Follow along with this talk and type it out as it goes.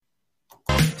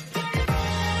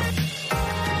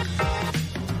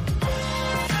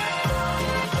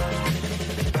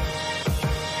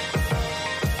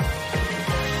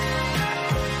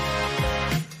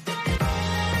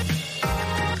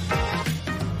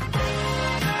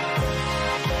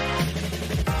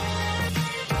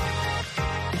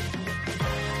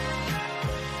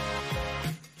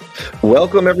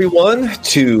Welcome, everyone,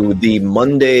 to the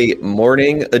Monday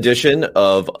morning edition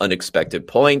of Unexpected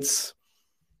Points.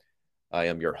 I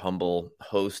am your humble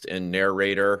host and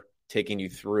narrator, taking you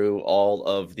through all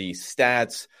of the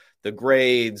stats, the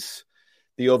grades,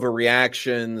 the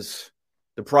overreactions,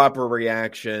 the proper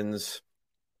reactions,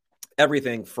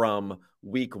 everything from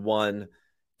week one,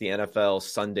 the NFL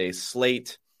Sunday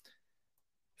slate.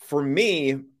 For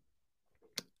me,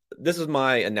 this is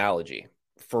my analogy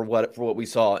for what we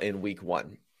saw in week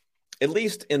one, at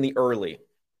least in the early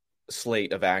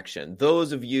slate of action.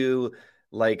 Those of you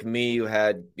like me who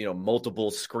had,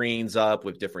 multiple screens up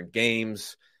with different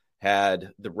games,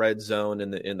 had the red zone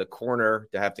in the corner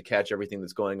to have to catch everything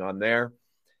that's going on there.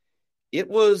 It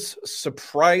was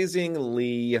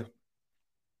surprisingly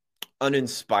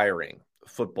uninspiring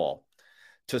football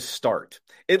to start,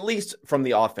 at least from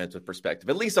the offensive perspective,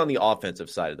 at least on the offensive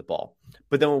side of the ball.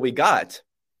 But then what we got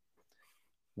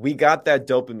that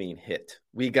dopamine hit.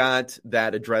 We got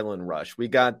that adrenaline rush. We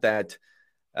got that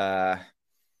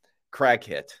crack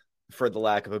hit, for the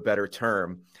lack of a better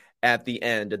term, at the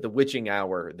end, at the witching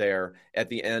hour there, at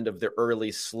the end of the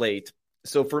early slate.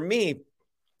 So for me,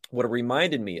 what it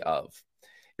reminded me of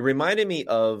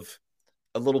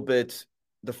a little bit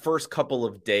the first couple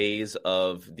of days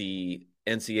of the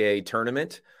NCAA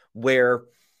tournament, where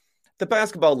the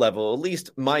basketball level, at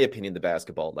least my opinion, the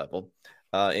basketball level,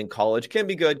 in college can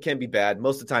be good, can be bad.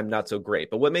 Most of the time, not so great.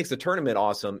 But what makes the tournament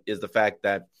awesome is the fact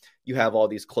that you have all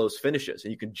these close finishes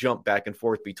and you can jump back and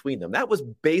forth between them. That was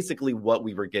basically what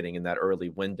we were getting in that early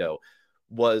window,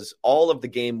 was all of the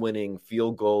game-winning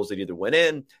field goals that either went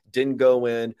in, didn't go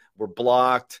in, were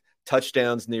blocked,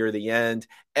 touchdowns near the end.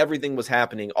 Everything was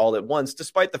happening all at once,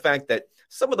 despite the fact that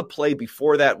some of the play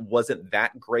before that wasn't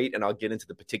that great. And I'll get into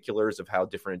the particulars of how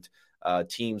different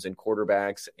teams and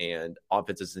quarterbacks and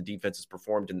offenses and defenses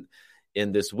performed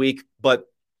in this week. But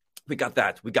we got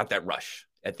that rush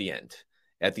at the end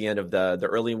of the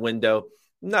early window.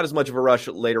 Not as much of a rush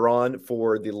later on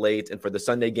for the late and for the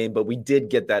Sunday game, but we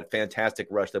did get that fantastic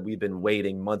rush that we've been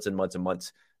waiting months and months and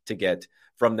months to get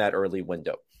from that early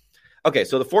window. Okay,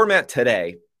 so the format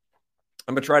today,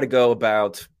 I'm going to try to go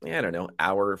about,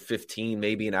 hour 15,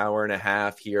 maybe an hour and a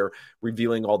half here,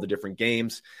 reviewing all the different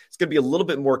games. It's going to be a little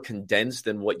bit more condensed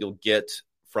than what you'll get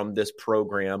from this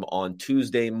program on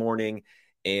Tuesday morning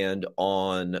and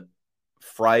on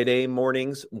Friday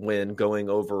mornings when going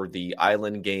over the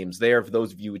Island games there. For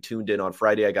those of you who tuned in on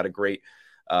Friday, I got a great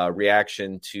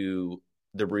reaction to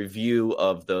the review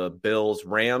of the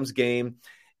Bills-Rams game.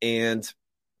 And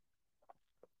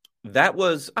that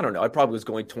was, I probably was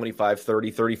going 25, 30,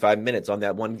 35 minutes on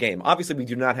that one game. Obviously, we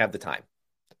do not have the time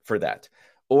for that,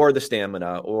 or the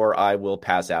stamina, or I will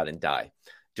pass out and die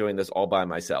doing this all by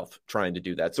myself, trying to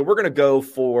do that. So we're going to go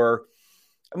for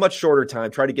a much shorter time,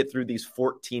 try to get through these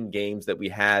 14 games that we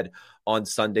had on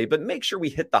Sunday, but make sure we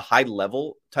hit the high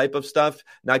level type of stuff,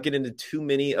 not get into too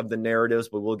many of the narratives,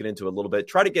 but we'll get into a little bit.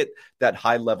 Try to get that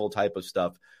high level type of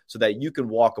stuff so that you can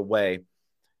walk away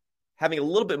having a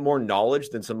little bit more knowledge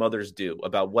than some others do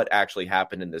about what actually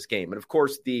happened in this game. And of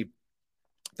course, the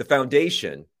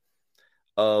foundation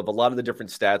of a lot of the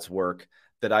different stats work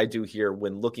that I do here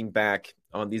when looking back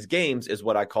on these games is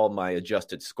what I call my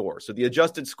adjusted score. So the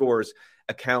adjusted scores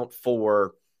account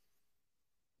for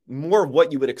more of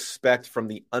what you would expect from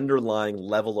the underlying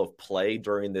level of play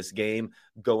during this game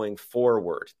going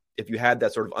forward. If you had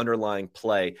that sort of underlying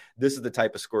play, this is the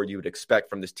type of score you would expect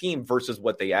from this team versus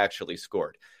what they actually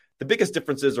scored. The biggest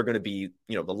differences are going to be,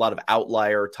 a lot of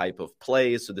outlier type of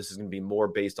plays. So this is going to be more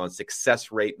based on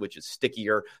success rate, which is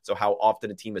stickier. So how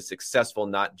often a team is successful,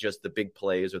 not just the big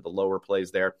plays or the lower plays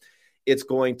there. It's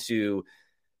going to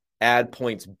add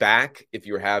points back if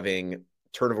you're having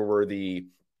turnovers that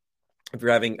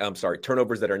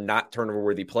are not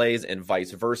turnover-worthy plays and vice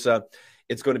versa.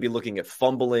 It's going to be looking at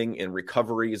fumbling and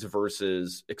recoveries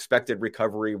versus expected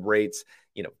recovery rates,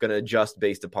 going to adjust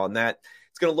based upon that.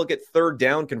 It's going to look at third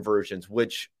down conversions,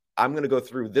 which I'm going to go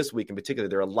through this week in particular.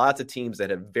 There are lots of teams that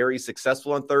have very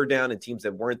successful on third down and teams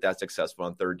that weren't that successful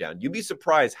on third down. You'd be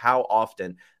surprised how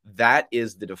often that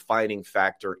is the defining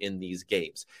factor in these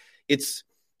games. It's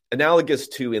analogous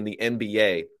to in the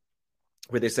NBA,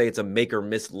 where they say it's a make or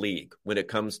miss league when it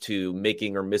comes to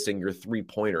making or missing your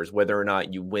 3-pointers, whether or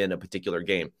not you win a particular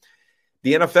game.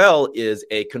 The NFL is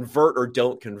a convert or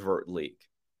don't convert league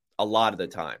a lot of the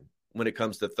time when it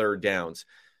comes to third downs.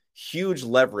 Huge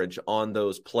leverage on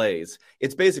those plays.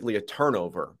 It's basically a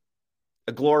turnover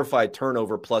a glorified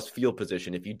turnover plus field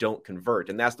position if you don't convert.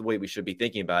 And that's the way we should be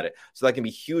thinking about it. So that can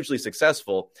be hugely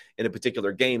successful in a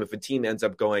particular game. If a team ends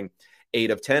up going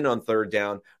 8 of 10 on third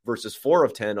down versus 4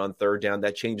 of 10 on third down,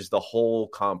 that changes the whole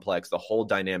complex, the whole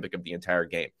dynamic of the entire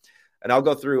game. And I'll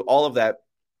go through all of that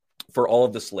for all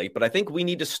of the slate, but I think we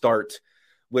need to start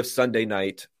with Sunday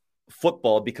night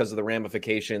football because of the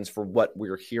ramifications for what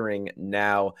we're hearing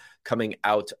now coming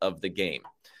out of the game.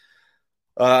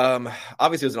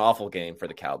 Obviously, it was an awful game for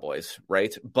the Cowboys,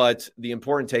 right? But the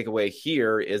important takeaway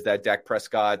here is that Dak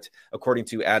Prescott, according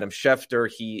to Adam Schefter,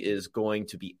 he is going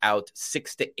to be out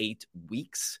 6 to 8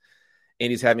 weeks,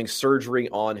 and he's having surgery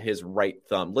on his right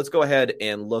thumb. Let's go ahead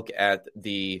and look at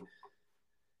the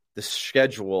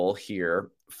schedule here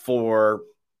for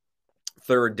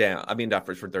third down. I mean, not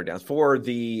for third downs, for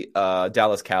the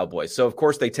Dallas Cowboys. So, of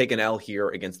course, they take an L here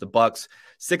against the Bucs.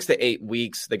 6 to 8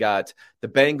 weeks. They got the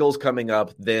Bengals coming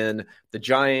up, then the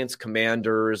Giants,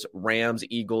 Commanders, Rams,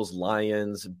 Eagles,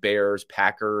 Lions, Bears,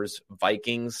 Packers,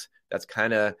 Vikings. That's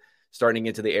kind of starting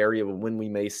into the area of when we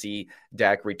may see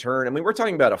Dak return. I mean, we're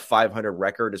talking about a 500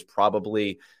 record is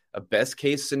probably a best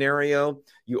case scenario.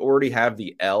 You already have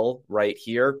the L right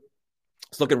here.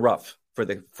 It's looking rough for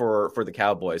the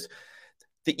Cowboys.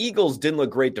 The Eagles didn't look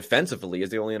great defensively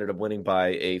as they only ended up winning by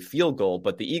a field goal,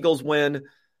 but the Eagles win.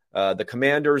 The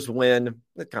Commanders win.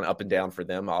 It's kind of up and down for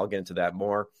them. I'll get into that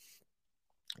more.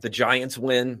 The Giants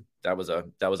win. That was a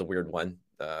weird one.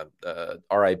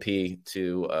 RIP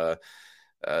to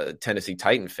Tennessee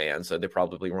Titan fans. So they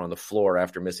probably were on the floor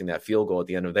after missing that field goal at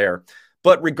the end of there.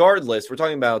 But regardless, we're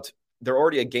talking about they're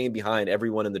already a game behind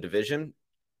everyone in the division.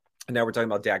 And now we're talking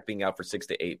about Dak being out for 6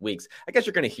 to 8 weeks. I guess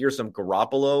you're going to hear some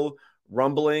Garoppolo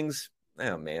rumblings.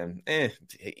 Oh, man,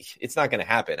 it's not going to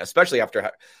happen, especially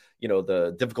after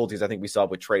the difficulties I think we saw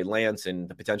with Trey Lance and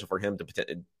the potential for him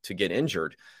to get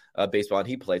injured based on how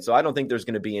he played. So I don't think there's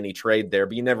going to be any trade there,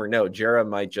 but you never know. Jera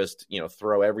might just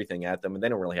throw everything at them, and they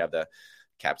don't really have the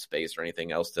cap space or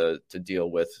anything else to deal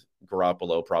with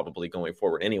Garoppolo probably going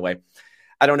forward. Anyway,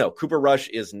 I don't know. Cooper Rush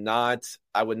is not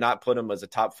 – I would not put him as a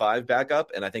top 5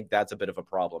 backup, and I think that's a bit of a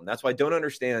problem. That's why I don't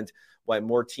understand why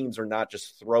more teams are not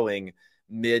just throwing –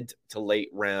 mid to late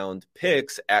round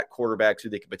picks at quarterbacks who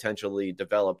they could potentially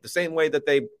develop the same way that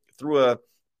they threw a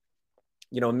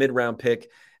mid round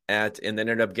pick at and then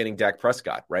ended up getting Dak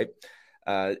Prescott, right?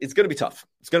 It's going to be tough.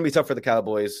 It's going to be tough for the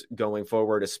Cowboys going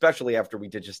forward, especially after we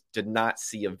did not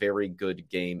see a very good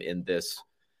game in this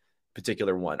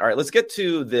particular one. All right, let's get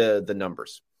to the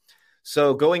numbers.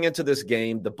 So going into this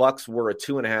game, the Bucs were a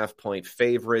 2.5 point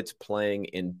favorite playing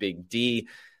in Big D.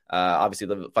 Obviously,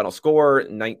 the final score,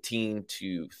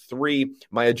 19-3.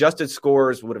 My adjusted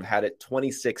scores would have had it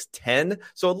 26-10,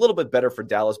 so a little bit better for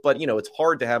Dallas. But, it's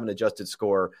hard to have an adjusted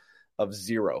score of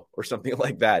 0 or something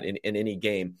like that in any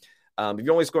game. If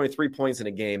you're only scoring 3 points in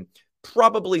a game,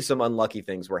 probably some unlucky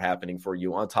things were happening for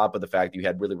you on top of the fact you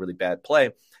had really, really bad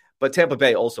play. But Tampa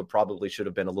Bay also probably should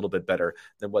have been a little bit better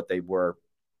than what they were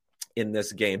in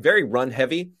this game. Very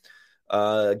run-heavy.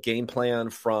 Game plan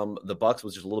from the Bucs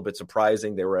was just a little bit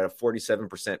surprising. They were at a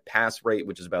 47% pass rate,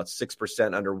 which is about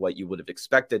 6% under what you would have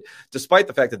expected. Despite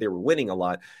the fact that they were winning a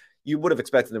lot, you would have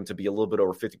expected them to be a little bit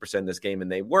over 50% in this game, and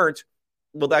they weren't.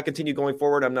 Will that continue going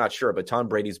forward? I'm not sure, but Tom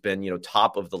Brady's been,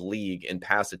 top of the league in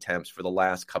pass attempts for the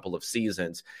last couple of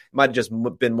seasons. It might have just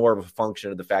been more of a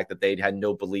function of the fact that they'd had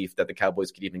no belief that the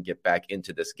Cowboys could even get back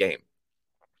into this game.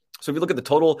 So if you look at the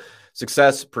total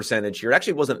success percentage here, it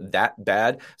actually wasn't that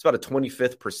bad. It's about a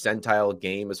 25th percentile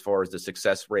game as far as the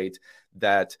success rate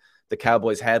that the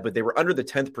Cowboys had, but they were under the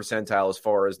 10th percentile as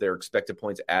far as their expected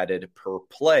points added per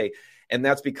play. And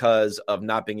that's because of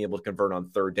not being able to convert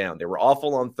on third down. They were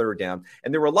awful on third down,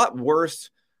 and they were a lot worse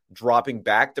dropping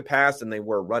back to pass than they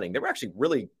were running. They were actually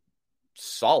really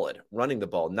solid running the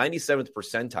ball, 97th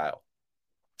percentile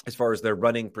as far as their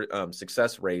running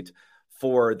success rate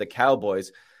for the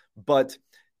Cowboys. But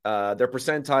their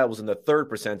percentile was in the 3rd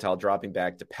percentile dropping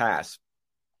back to pass.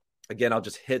 Again, I'll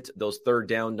just hit those third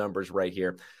down numbers right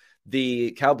here.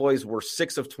 The Cowboys were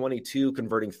 6 of 22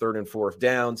 converting 3rd and 4th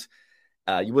downs.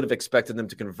 You would have expected them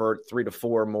to convert 3 to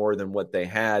 4 more than what they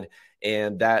had,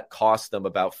 and that cost them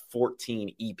about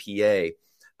 14 EPA,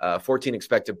 14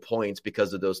 expected points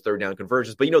because of those third down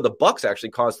conversions. But, the Bucs actually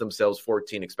cost themselves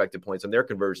 14 expected points on their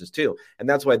conversions too, and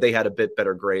that's why they had a bit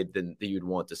better grade than you'd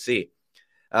want to see.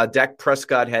 Dak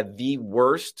Prescott had the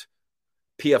worst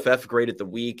PFF grade at the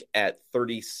week at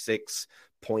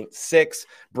 36.6.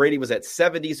 Brady was at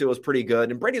 70, so it was pretty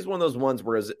good. And Brady's one of those ones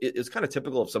where it's kind of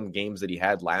typical of some games that he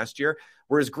had last year,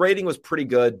 where his grading was pretty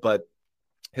good, but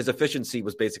his efficiency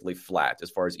was basically flat as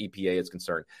far as EPA is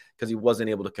concerned because he wasn't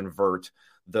able to convert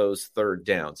those third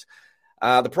downs.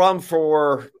 The problem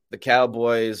for the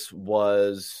Cowboys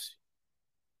was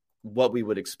what we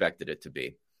would expected it to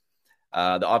be.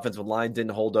 The offensive line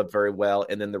didn't hold up very well.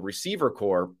 And then the receiver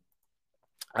core,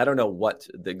 I don't know what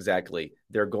exactly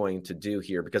they're going to do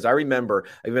here, because I remember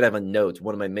I even have a note.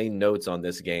 One of my main notes on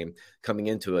this game coming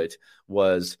into it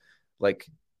was like,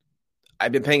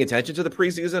 I've been paying attention to the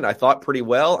preseason. I thought pretty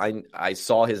well. I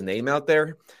saw his name out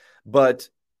there, but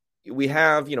we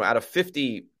have, out of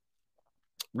 50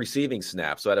 receiving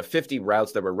snaps, so out of 50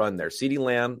 routes that were run there, CeeDee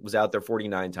Lamb was out there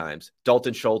 49 times,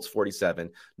 Dalton Schultz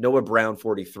 47, Noah Brown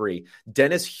 43,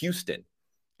 Dennis Houston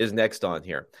is next on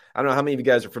here. I don't know how many of you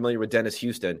guys are familiar with Dennis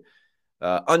Houston.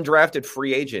 Undrafted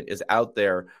free agent is out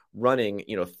there running,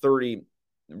 30,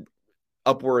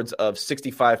 upwards of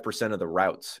 65% of the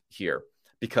routes here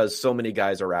because so many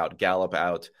guys are out. Gallup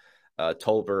out,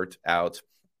 Tolbert out,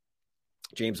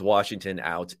 James Washington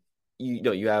out.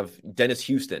 You have Dennis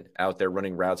Houston out there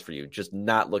running routes for you, just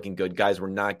not looking good. Guys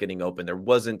were not getting open.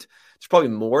 There's probably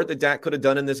more that Dak could have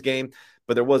done in this game,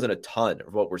 but there wasn't a ton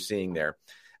of what we're seeing there.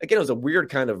 Again, it was a weird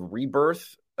kind of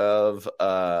rebirth of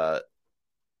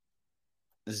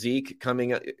Zeke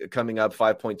coming up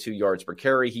 5.2 yards per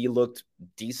carry. He looked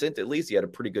decent, at least. He had a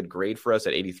pretty good grade for us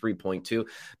at 83.2,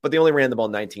 but they only ran the ball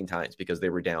 19 times because they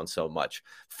were down so much.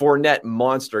 Fournette,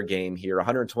 monster game here,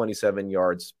 127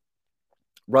 yards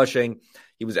rushing.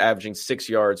 He was averaging 6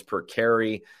 yards per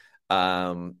carry.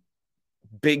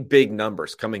 Big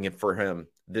numbers coming in for him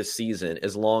this season,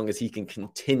 as long as he can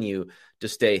continue to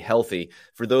stay healthy.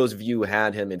 For those of you who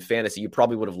had him in fantasy, you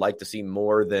probably would have liked to see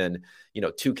more than,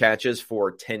 2 catches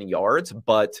for 10 yards,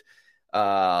 but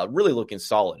really looking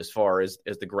solid as far as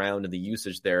the ground and the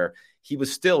usage there. He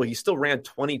still ran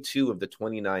 22 of the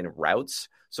 29 routes.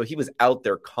 So he was out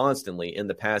there constantly in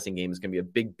the passing game. Is going to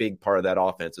be a big part of that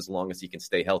offense as long as he can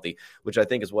stay healthy, which I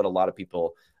think is what a lot of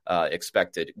people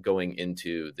expected going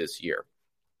into this year.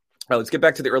 All right, let's get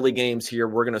back to the early games here.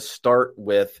 We're going to start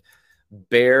with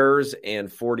Bears and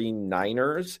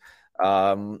 49ers.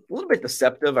 A little bit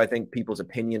deceptive, I think, people's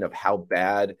opinion of how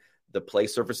bad the play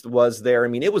surface was there. I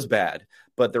mean, it was bad,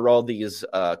 but there were all these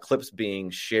clips being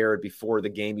shared before the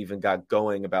game even got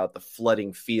going about the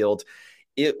flooding field.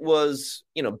 It was,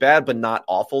 bad, but not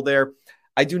awful there.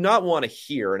 I do not want to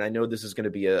hear, and I know this is going to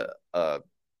be a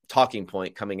talking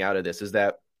point coming out of this, is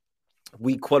that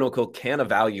we, quote unquote, can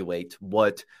evaluate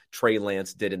what Trey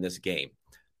Lance did in this game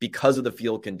because of the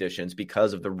field conditions,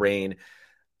 because of the rain,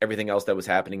 everything else that was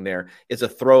happening there. It's a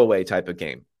throwaway type of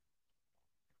game.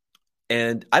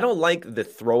 And I don't like the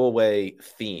throwaway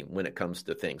theme when it comes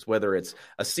to things, whether it's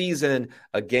a season,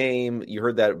 a game. You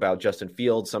heard that about Justin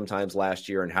Fields sometimes last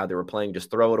year and how they were playing,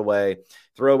 just throw it away.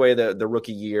 Throw away the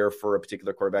rookie year for a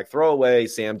particular quarterback. Throw away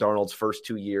Sam Darnold's first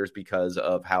 2 years because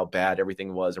of how bad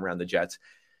everything was around the Jets.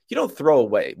 You don't throw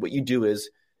away. What you do is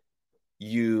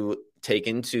you take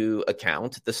into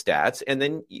account the stats and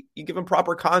then you give them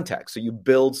proper context. So you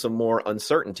build some more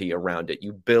uncertainty around it.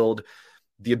 You build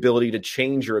the ability to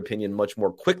change your opinion much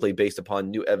more quickly based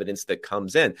upon new evidence that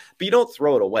comes in. But you don't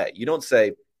throw it away. You don't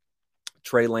say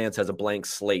Trey Lance has a blank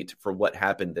slate for what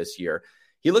happened this year.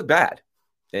 He looked bad,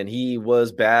 and he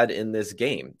was bad in this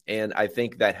game. And I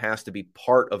think that has to be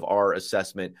part of our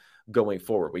assessment going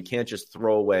forward. We can't just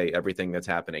throw away everything that's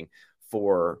happening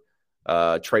for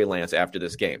Trey Lance after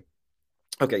this game.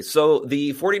 Okay, so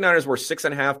the 49ers were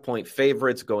 6.5-point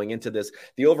favorites going into this.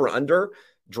 The over-under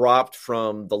dropped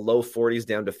from the low 40s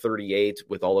down to 38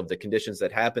 with all of the conditions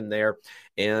that happened there.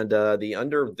 And the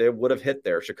under, they would have hit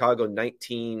there. Chicago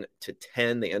 19-10.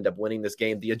 They end up winning this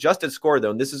game. The adjusted score,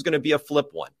 though, and this is going to be a flip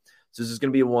one. So this is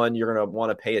going to be one you're going to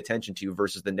want to pay attention to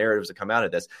versus the narratives that come out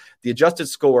of this. The adjusted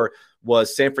score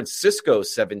was San Francisco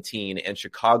 17 and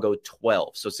Chicago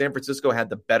 12. So San Francisco had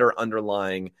the better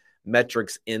underlying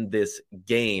metrics in this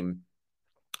game,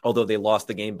 although they lost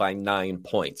the game by 9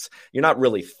 points. You're not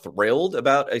really thrilled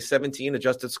about a 17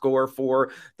 adjusted score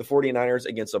for the 49ers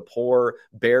against a poor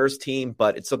Bears team,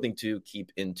 but it's something to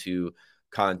keep into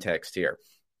context here.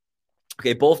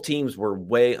 Okay, both teams were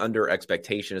way under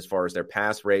expectation as far as their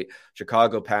pass rate.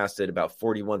 Chicago passed it about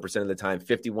 41% of the time,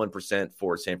 51%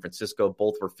 for San Francisco.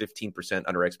 Both were 15%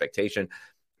 under expectation.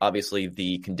 Obviously,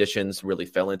 the conditions really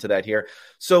fell into that here.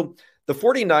 So the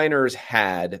 49ers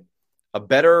had a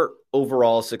better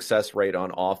overall success rate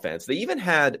on offense. They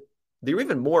were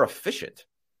even more efficient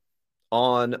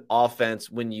on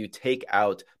offense when you take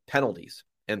out penalties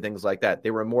and things like that.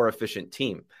 They were a more efficient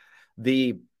team.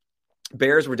 The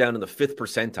Bears were down in the 5th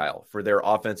percentile for their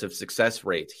offensive success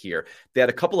rate here. They had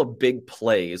a couple of big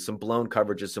plays, some blown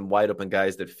coverages, some wide open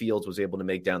guys that Fields was able to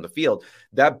make down the field.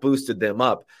 That boosted them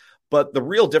up. But the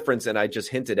real difference, and I just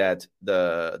hinted at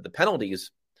the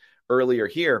penalties earlier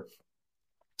here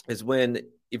is when,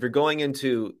 if you're going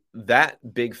into that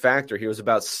big factor here, it was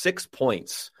about 6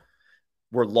 points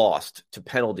were lost to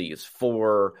penalties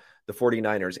for the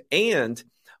 49ers. And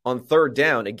on third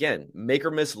down, again, make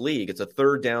or miss league. It's a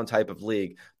third down type of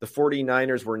league. The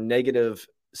 49ers were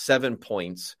 -7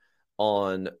 points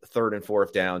on third and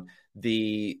fourth down.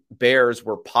 The Bears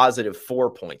were +4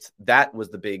 points. That was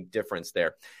the big difference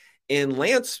there. And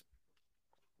Lance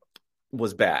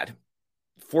was bad.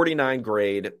 49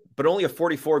 grade, but only a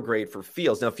 44 grade for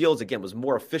Fields. Now, Fields, again, was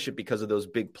more efficient because of those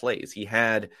big plays. He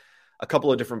had a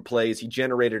couple of different plays. He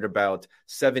generated about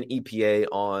 7 EPA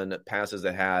on passes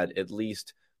that had at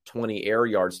least 20 air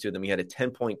yards to them. He had a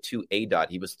 10.2 ADOT.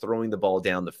 He was throwing the ball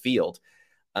down the field.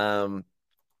 So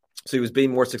he was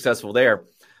being more successful there.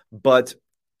 But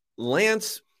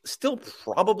Lance still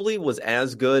probably was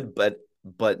as good,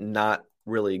 but not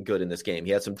really good in this game.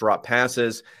 He had some drop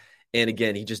passes. And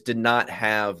again, he just did not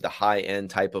have the high-end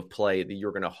type of play that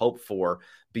you're going to hope for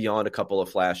beyond a couple of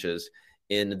flashes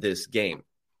in this game.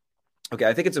 Okay,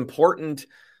 I think it's important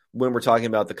when we're talking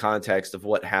about the context of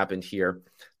what happened here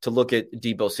to look at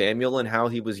Deebo Samuel and how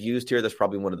he was used here. That's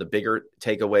probably one of the bigger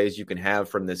takeaways you can have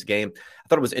from this game. I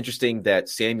thought it was interesting that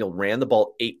Samuel ran the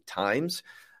ball 8 times.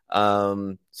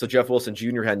 So Jeff Wilson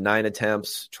Jr. had 9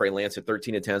 attempts, Trey Lance had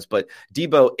 13 attempts, but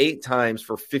Deebo 8 times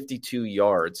for 52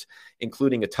 yards,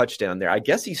 including a touchdown there. I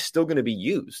guess he's still going to be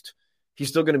used. He's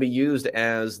still going to be used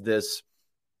as this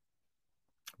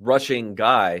rushing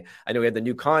guy. I know he had the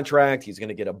new contract. He's going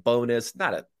to get a bonus,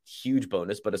 not a huge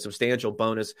bonus, but a substantial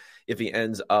bonus if he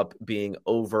ends up being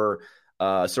over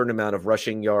a certain amount of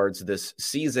rushing yards this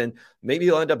season. Maybe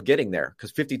he'll end up getting there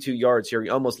because 52 yards here, he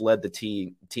almost led the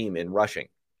team in rushing.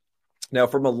 Now,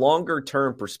 from a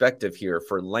longer-term perspective here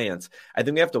for Lance, I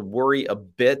think we have to worry a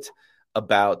bit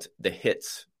about the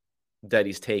hits that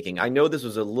he's taking. I know this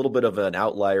was a little bit of an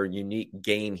outlier, unique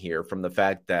game here from the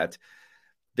fact that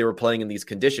they were playing in these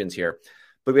conditions here.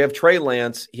 But we have Trey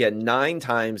Lance. He had 9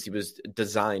 times he was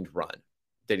designed run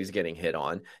that he's getting hit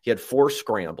on. He had 4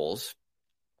 scrambles.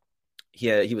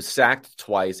 He was sacked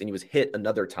twice, and he was hit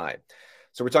another time.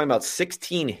 So we're talking about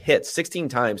 16 hits. 16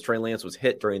 times Trey Lance was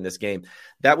hit during this game.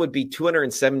 That would be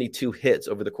 272 hits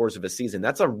over the course of a season.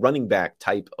 That's a running back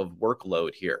type of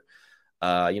workload here.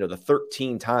 The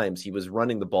 13 times he was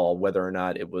running the ball, whether or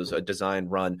not it was a design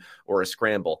run or a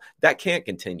scramble. That can't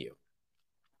continue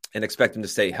and expect him to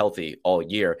stay healthy all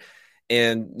year.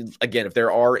 And again, if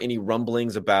there are any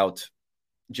rumblings about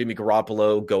Jimmy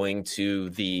Garoppolo going to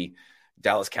the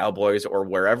Dallas Cowboys or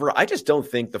wherever, I just don't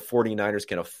think the 49ers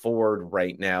can afford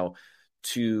right now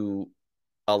to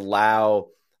allow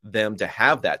them to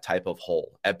have that type of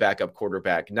hole at backup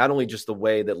quarterback. Not only just the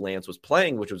way that Lance was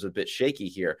playing, which was a bit shaky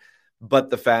here, but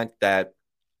the fact that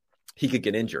he could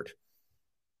get injured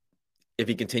if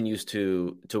he continues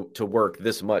to work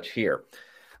this much here.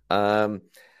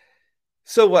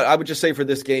 So what I would just say for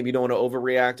this game, you don't want to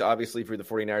overreact, obviously, for the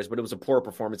 49ers, but it was a poor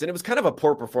performance. And it was kind of a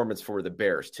poor performance for the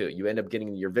Bears, too. You end up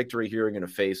getting your victory here. You're going to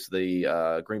face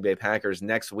the Green Bay Packers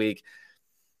next week.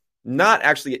 Not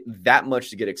actually that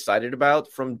much to get excited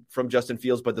about from Justin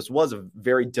Fields, but this was a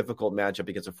very difficult matchup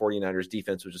against the 49ers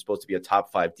defense, which is supposed to be a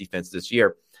top 5 defense this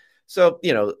year. So,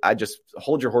 I just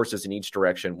hold your horses in each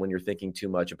direction when you're thinking too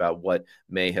much about what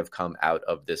may have come out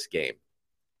of this game.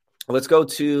 Let's go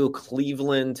to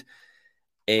Cleveland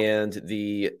and at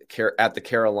the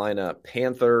Carolina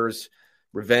Panthers.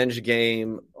 Revenge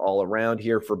game all around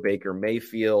here for Baker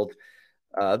Mayfield.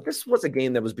 This was a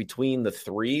game that was between the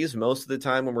threes most of the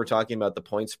time when we're talking about the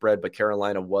point spread, but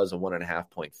Carolina was a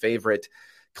 1.5-point favorite.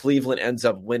 Cleveland ends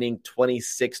up winning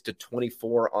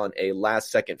 26-24 on a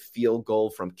last-second field goal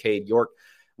from Cade York.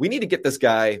 We need to get this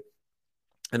guy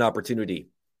an opportunity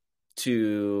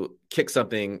to kick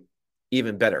something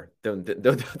even better than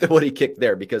what he kicked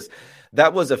there, because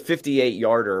that was a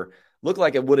 58-yarder. Looked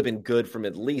like it would have been good from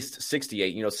at least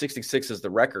 68. 66 is the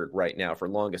record right now for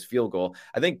longest field goal.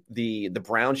 I think the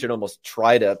Browns should almost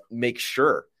try to make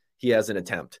sure he has an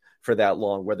attempt for that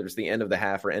long, whether it's the end of the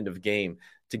half or end of game,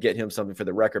 to get him something for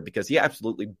the record, because he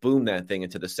absolutely boomed that thing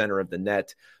into the center of the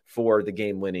net for the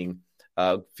game-winning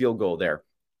field goal there.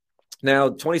 Now,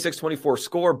 26-24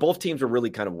 score. Both teams are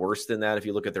really kind of worse than that if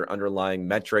you look at their underlying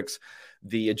metrics.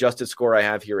 The adjusted score I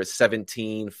have here is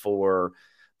 17 for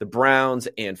the Browns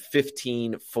and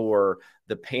 15 for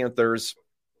the Panthers.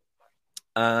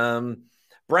 Browns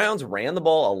ran the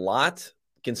ball a lot,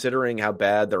 considering how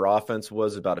bad their offense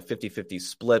was, about a 50-50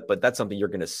 split, but that's something you're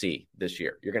going to see this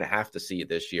year. You're going to have to see it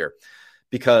this year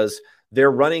because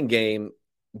their running game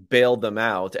bailed them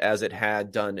out, as it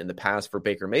had done in the past for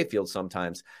Baker Mayfield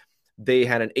sometimes. They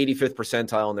had an 85th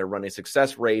percentile in their running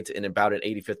success rate and about an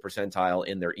 85th percentile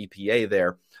in their EPA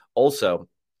there also.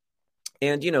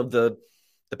 And, the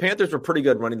Panthers were pretty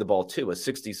good running the ball too, a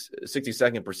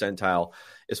 62nd percentile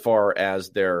as far as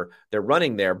their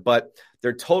running there, but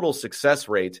their total success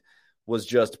rate was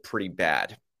just pretty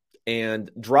bad.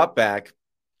 And drop back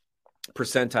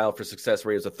percentile for success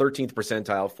rate is a 13th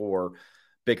percentile for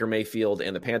Baker Mayfield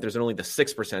and the Panthers, and only the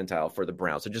 6th percentile for the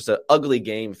Browns. So just an ugly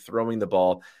game throwing the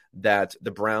ball that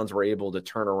the Browns were able to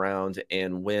turn around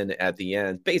and win at the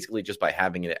end, basically just by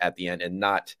having it at the end and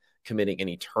not committing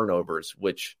any turnovers,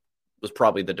 which was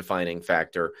probably the defining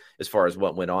factor as far as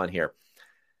what went on here.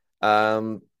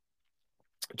 Jacoby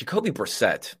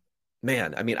Brissett,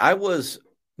 man, I mean, I was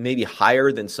maybe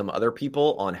higher than some other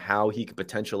people on how he could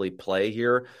potentially play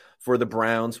here for the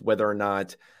Browns, whether or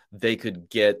not they could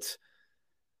get,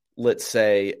 let's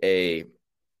say, a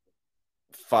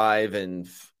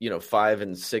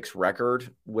 5-6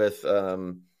 record with,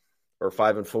 or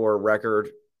 5-4 record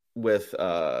with,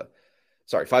 5-5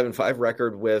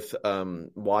 record with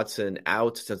Watson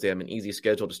out, since they have an easy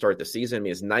schedule to start the season. I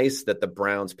mean, it's nice that the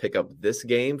Browns pick up this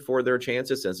game for their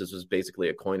chances, since this was basically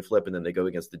a coin flip, and then they go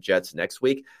against the Jets next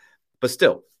week. But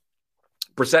still,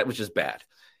 Brissett was just bad.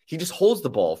 He just holds the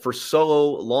ball for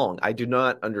so long. I do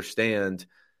not understand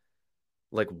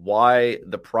why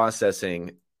the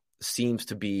processing seems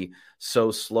to be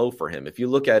so slow for him. If you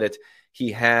look at it,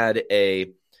 he had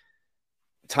a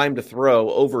time to throw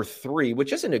over 3,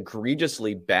 which isn't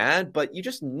egregiously bad, but you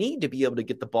just need to be able to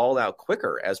get the ball out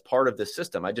quicker as part of this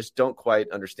system. I just don't quite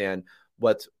understand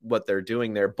what they're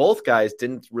doing there. Both guys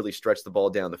didn't really stretch the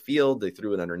ball down the field. They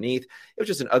threw it underneath. It was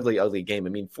just an ugly game. I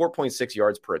mean, 4.6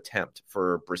 yards per attempt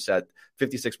for Brissett.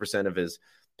 56% of his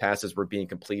passes were being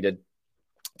completed.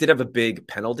 Did have a big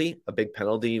penalty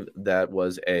that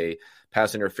was a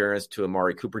pass interference to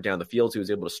Amari Cooper down the field. So he was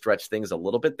able to stretch things a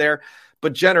little bit there,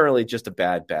 but generally just a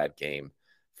bad game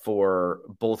for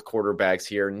both quarterbacks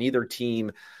here. Neither team,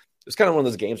 it was kind of one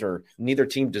of those games where neither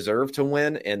team deserved to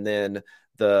win. And then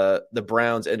the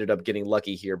Browns ended up getting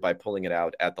lucky here by pulling it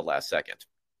out at the last second.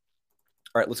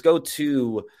 All right, let's go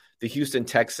to the Houston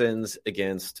Texans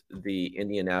against the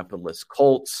Indianapolis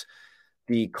Colts.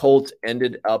 The Colts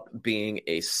ended up being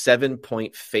a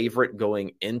 7-point favorite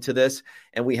going into this,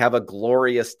 and we have a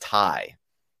glorious tie.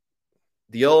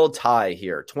 The old tie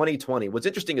here, 2020. What's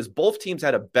interesting is both teams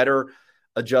had a better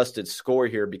adjusted score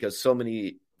here because so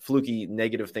many fluky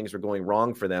negative things were going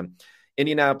wrong for them.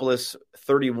 Indianapolis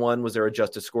 31 was their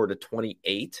adjusted score to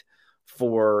 28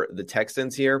 for the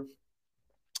Texans here.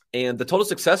 And the total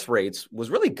success rates was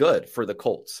really good for the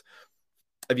Colts.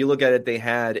 If you look at it, they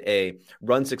had a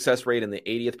run success rate in the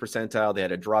 80th percentile. They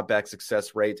had a drop back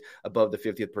success rate above the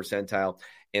 50th percentile.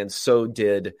 And so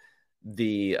did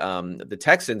the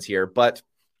Texans here. But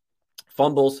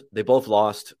fumbles, they both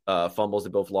lost. A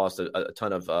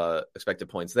ton of expected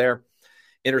points there.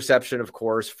 Interception, of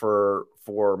course, for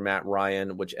Matt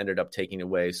Ryan, which ended up taking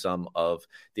away some of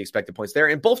the expected points there.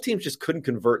 And both teams just couldn't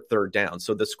convert third down.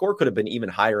 So the score could have been even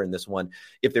higher in this one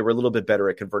if they were a little bit better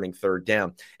at converting third down.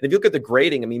 And if you look at the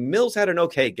grading, I mean, Mills had an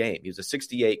okay game. He was a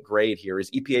 68 grade here.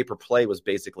 His EPA per play was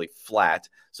basically flat.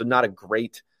 So not a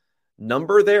great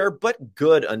number there, but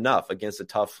good enough against a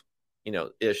tough,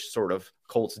 ish sort of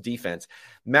Colts defense.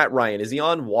 Matt Ryan, is he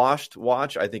on washed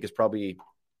watch? I think is probably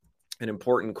an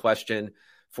important question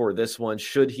for this one.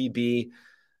 Should we be,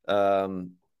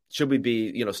 starting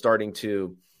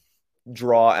to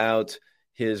draw out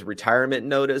his retirement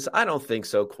notice? I don't think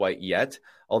so quite yet,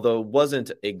 although it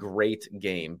wasn't a great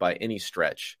game by any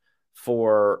stretch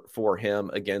for him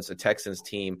against a Texans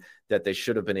team that they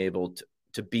should have been able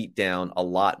to beat down a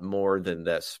lot more than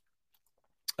this.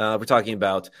 We're talking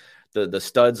about the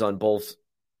studs on both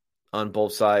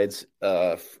sides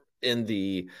in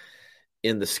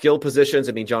the skill positions.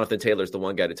 I mean, Jonathan Taylor's the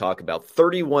one guy to talk about.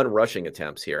 31 rushing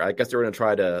attempts here. I guess they were going to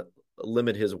try to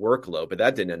limit his workload, but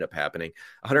that didn't end up happening.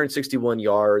 161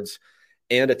 yards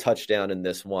and a touchdown in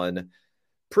this one.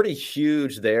 Pretty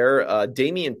huge there.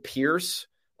 Dameon Pierce,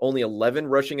 only 11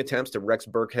 rushing attempts to Rex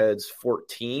Burkhead's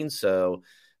 14. So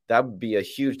that would be a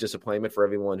huge disappointment for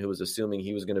everyone who was assuming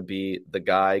he was going to be the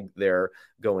guy there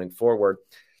going forward.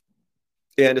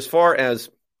 And as far as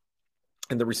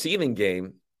in the receiving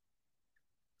game,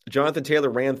 Jonathan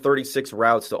Taylor ran 36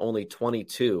 routes to only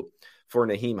 22 for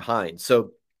Nyheim Hines.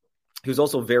 So he was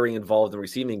also very involved in the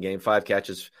receiving game. 5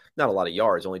 catches, not a lot of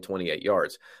yards, only 28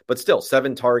 yards. But still,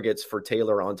 7 targets for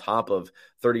Taylor on top of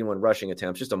 31 rushing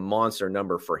attempts. Just a monster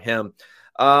number for him.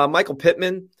 Michael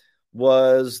Pittman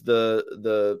was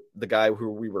the guy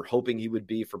who we were hoping he would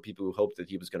be for people who hoped that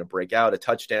he was going to break out. A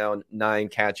touchdown, 9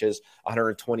 catches,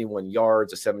 121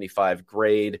 yards, a 75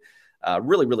 grade.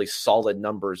 Really, really solid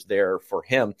numbers there for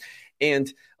him.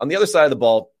 And on the other side of the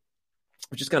ball,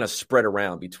 which is kind of spread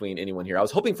around between anyone here, I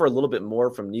was hoping for a little bit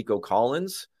more from Nico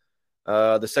Collins,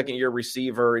 the second-year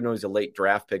receiver. He's a late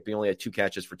draft pick, but he only had 2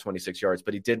 catches for 26 yards,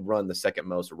 but he did run the second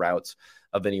most routes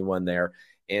of anyone there.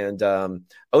 And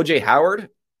O.J. Howard,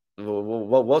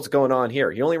 what's going on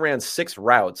here? He only ran 6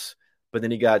 routes, but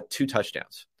then he got 2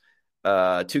 touchdowns,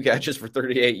 2 catches for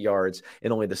 38 yards,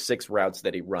 and only the 6 routes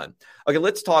that he run. Okay,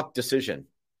 let's talk decision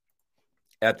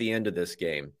at the end of this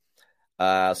game.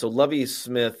 So Lovie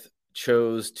Smith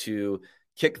chose to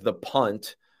kick the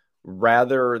punt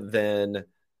rather than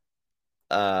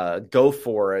go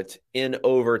for it in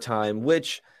overtime,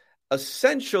 which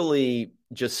essentially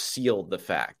just sealed the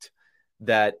fact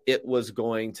that it was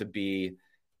going to be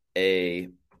a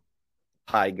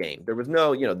tie game. There was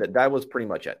no, that was pretty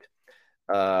much it.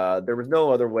 There was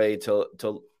no other way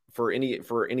for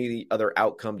any other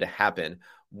outcome to happen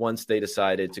once they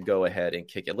decided to go ahead and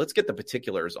kick it. Let's get the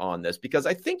particulars on this, because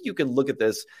I think you can look at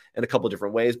this in a couple of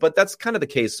different ways, but that's kind of the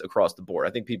case across the board.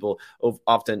 I think people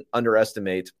often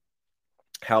underestimate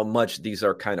how much these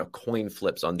are kind of coin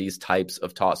flips on these types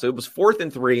of toss. So it was 4th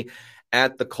and 3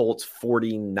 at the Colts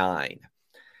 49,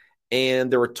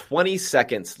 and there were 20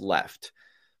 seconds left.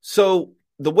 So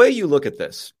the way you look at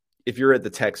this, if you're at the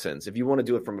Texans, if you want to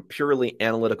do it from a purely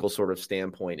analytical sort of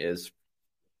standpoint, is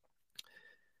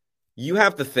you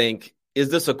have to think, is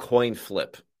this a coin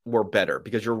flip or better?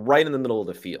 Because you're right in the middle of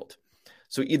the field.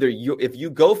 So either if you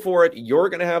go for it, you're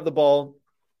going to have the ball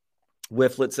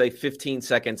with, let's say, 15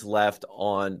 seconds left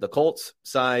on the Colts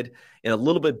side in a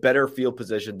little bit better field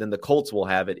position than the Colts will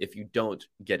have it if you don't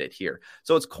get it here.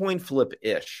 So it's coin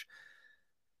flip-ish.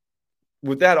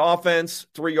 With that offense,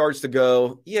 3 yards to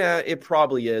go, yeah, it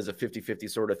probably is a 50-50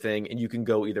 sort of thing, and you can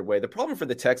go either way. The problem for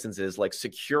the Texans is, like,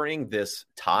 securing this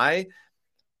tie,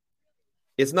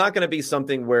 it's not going to be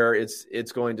something where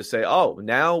it's going to say, oh,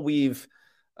 now we've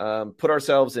put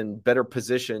ourselves in better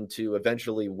position to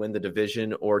eventually win the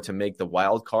division or to make the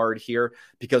wild card here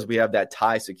because we have that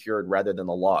tie secured rather than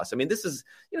the loss. I mean, this is,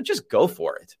 just go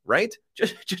for it, right?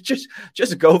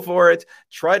 Just go for it.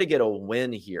 Try to get a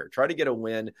win here. Try to get a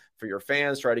win for your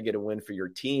fans. Try to get a win for your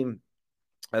team.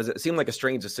 As it seemed like a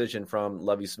strange decision from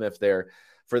Lovie Smith there,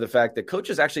 for the fact that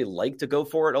coaches actually like to go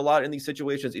for it a lot in these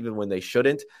situations, even when they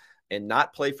shouldn't, and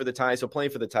not play for the tie. So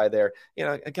playing for the tie there,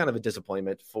 kind of a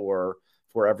disappointment for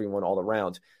everyone all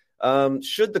around.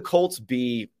 Should the Colts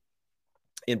be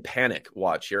in panic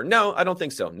watch here? No, I don't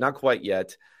think so. Not quite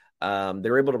yet. They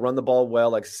were able to run the ball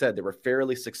well. Like I said, they were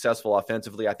fairly successful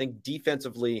offensively. I think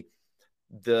defensively,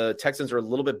 the Texans are a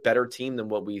little bit better team than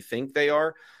what we think they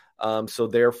are. So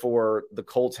therefore, the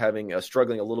Colts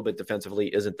struggling a little bit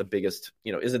defensively isn't the biggest,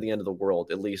 isn't the end of the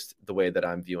world, at least the way that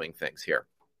I'm viewing things here.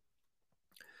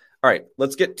 All right,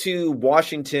 let's get to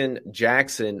Washington,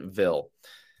 Jacksonville.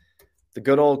 The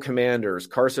good old Commanders.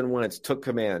 Carson Wentz took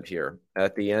command here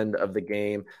at the end of the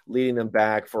game, leading them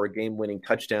back for a game-winning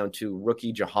touchdown to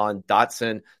rookie Jahan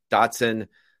Dotson. Dotson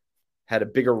had a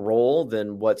bigger role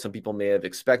than what some people may have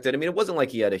expected. I mean, it wasn't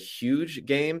like he had a huge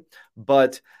game,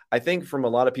 but I think from a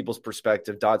lot of people's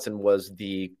perspective, Dotson was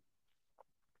the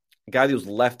guy that was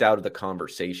left out of the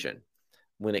conversation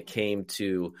when it came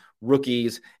to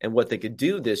rookies and what they could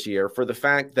do this year, for the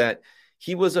fact that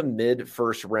he was a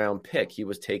mid-first round pick. He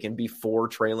was taken before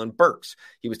Treylon Burks.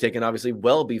 He was taken obviously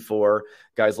well before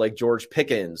guys like George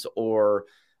Pickens or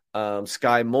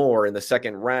Sky Moore in the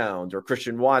second round, or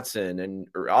Christian Watson,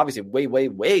 or obviously way, way,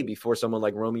 way before someone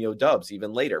like Romeo Doubs,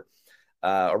 even later.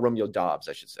 Or Romeo Dobbs,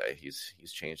 I should say. He's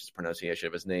changed his pronunciation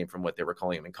of his name from what they were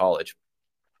calling him in college.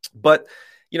 But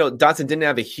Dotson didn't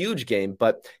have a huge game,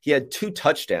 but he had 2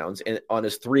 touchdowns on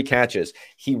his 3 catches.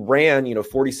 He ran,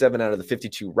 47 out of the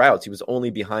 52 routes. He was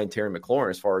only behind Terry McLaurin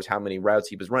as far as how many routes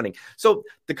he was running. So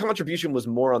the contribution was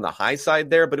more on the high side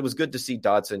there, but it was good to see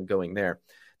Dotson going there.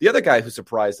 The other guy who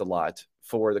surprised a lot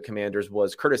for the Commanders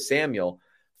was Curtis Samuel.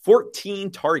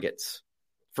 14 targets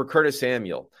for Curtis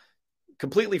Samuel.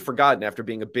 Completely forgotten after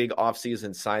being a big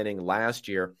offseason signing last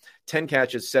year. 10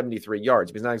 catches, 73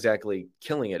 yards. He's not exactly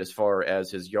killing it as far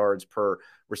as his yards per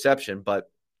reception,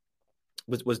 but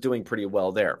was doing pretty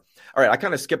well there. All right, I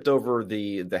kind of skipped over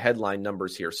the headline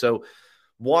numbers here. So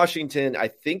Washington, I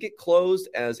think it closed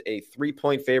as a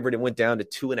 3-point favorite. It went down to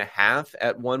 2.5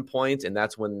 at one point, and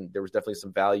that's when there was definitely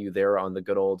some value there on the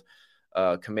good old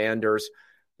Commanders.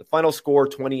 The final score,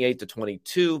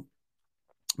 28-22.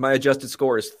 My adjusted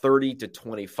score is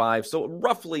 30-25, so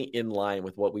roughly in line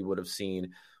with what we would have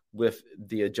seen with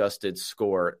the adjusted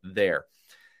score there.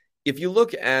 If you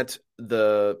look at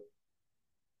the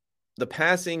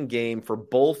passing game for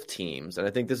both teams, and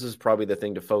I think this is probably the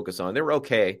thing to focus on, they were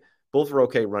okay. Both were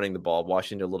okay running the ball.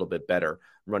 Washington a little bit better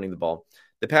running the ball.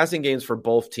 The passing games for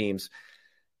both teams,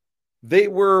 they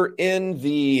were in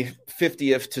the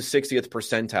 50th to 60th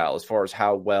percentile as far as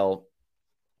how well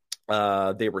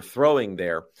they were throwing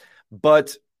there.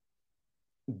 But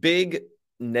big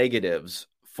negatives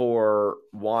for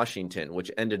Washington,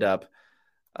 which ended up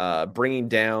bringing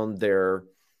down their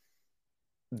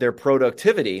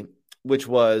productivity, which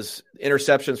was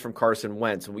interceptions from Carson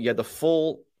Wentz. We had the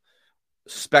full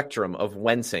spectrum of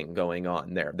Wentzing going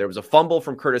on there. There was a fumble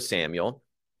from Curtis Samuel,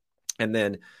 and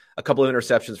then a couple of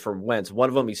interceptions from Wentz. One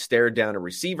of them, he stared down a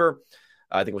receiver.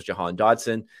 I think it was Jahan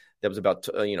Dotson. That was about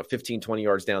 15, 20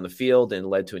 yards down the field and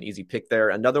led to an easy pick there.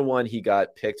 Another one, he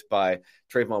got picked by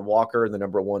Trayvon Walker, the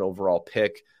number 1 overall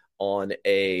pick, on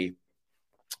a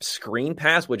screen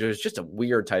pass, which was just a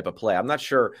weird type of play. I'm not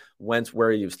sure Wentz,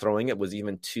 where he was throwing it, was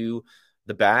even to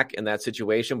the back in that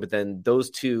situation. But then those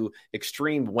two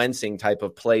extreme Wentzing type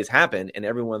of plays happened, and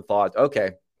everyone thought,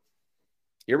 okay,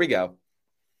 here we go.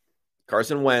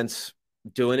 Carson Wentz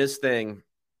doing his thing.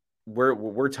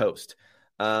 We're toast.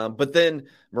 But then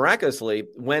miraculously,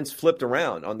 Wentz flipped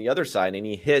around on the other side and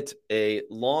he hit a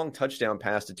long touchdown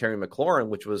pass to Terry McLaurin,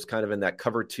 which was kind of in that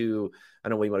cover 2, I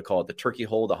don't know what you want to call it, the turkey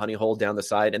hole, the honey hole down the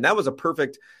side. And that was a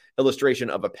perfect illustration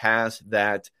of a pass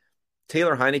that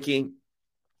Taylor Heinicke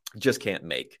just can't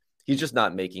make. He's just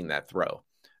not making that throw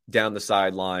down the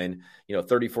sideline,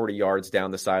 30, 40 yards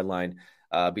down the sideline.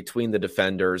 Between the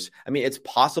defenders. I mean, it's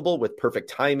possible with perfect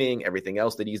timing, everything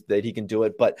else that he can do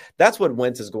it, but that's what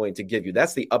Wentz is going to give you.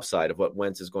 That's the upside of what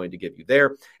Wentz is going to give you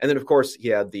there. And then, of course, he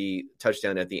had the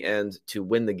touchdown at the end to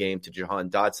win the game to Jahan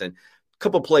Dotson. A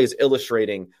couple plays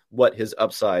illustrating what his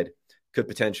upside could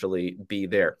potentially be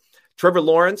there. Trevor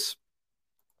Lawrence,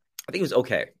 I think he was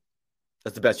okay.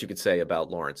 That's the best you could say about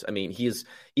Lawrence. I mean, his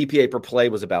EPA per play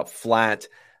was about flat.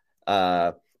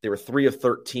 They were 3 of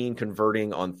 13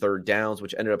 converting on third downs,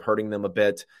 which ended up hurting them a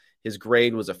bit. His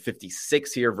grade was a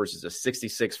 56 here versus a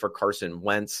 66 for Carson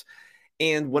Wentz.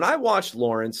 And when I watched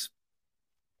Lawrence,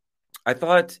 I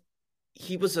thought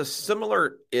he was a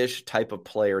similar-ish type of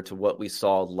player to what we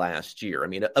saw last year. I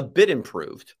mean, a bit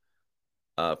improved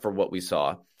for what we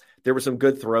saw. There were some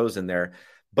good throws in there,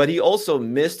 but he also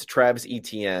missed Travis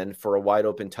Etienne for a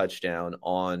wide-open touchdown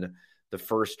on the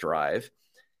first drive.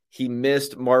 He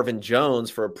missed Marvin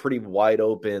Jones for a pretty wide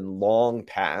open long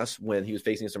pass when he was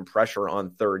facing some pressure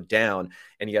on third down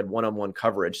and he had one-on-one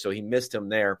coverage. So he missed him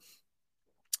there.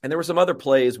 And there were some other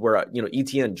plays where,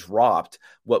 Etienne dropped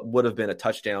what would have been a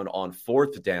touchdown on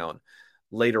fourth down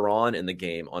later on in the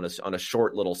game on a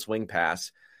short little swing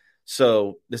pass.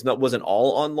 So this wasn't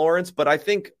all on Lawrence, but I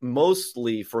think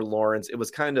mostly for Lawrence, it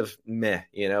was kind of meh,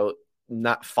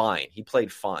 not fine. He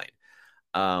played fine.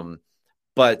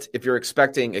 But if you're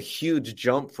expecting a huge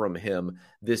jump from him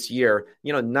this year,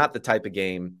 not the type of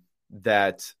game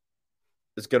that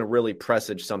is going to really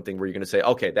presage something where you're going to say,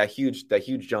 okay, that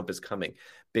huge jump is coming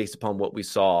based upon what we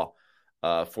saw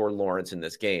for Lawrence in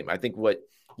this game. I think what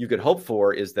you could hope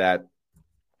for is that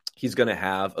he's going to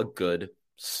have a good,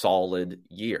 solid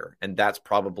year. And that's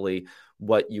probably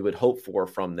what you would hope for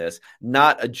from this,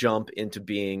 not a jump into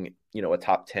being, a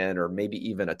top 10 or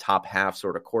maybe even a top half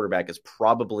sort of quarterback is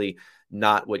probably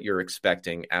not what you're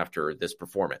expecting after this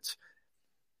performance.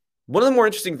 One of the more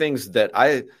interesting things that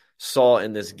I saw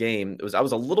in this game was I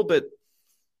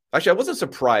wasn't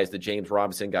surprised that James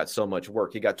Robinson got so much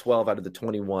work. He got 12 out of the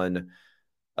 21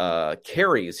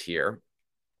 carries here.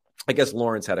 I guess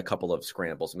Lawrence had a couple of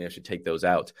scrambles. Maybe I should take those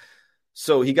out.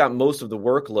 So he got most of the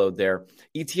workload there.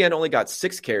 Etienne only got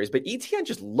 6 carries, but Etienne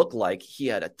just looked like he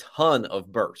had a ton of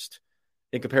burst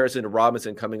in comparison to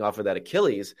Robinson coming off of that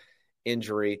Achilles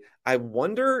injury. I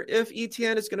wonder if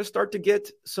Etienne is going to start to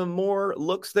get some more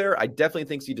looks there. I definitely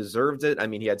think he deserved it. I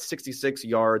mean, he had 66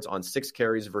 yards on 6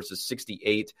 carries versus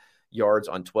 68 yards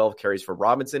on 12 carries for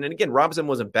Robinson. And again, Robinson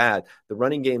wasn't bad. The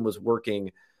running game was working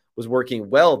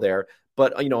well there,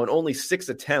 but on only 6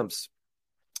 attempts,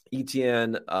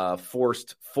 Etienne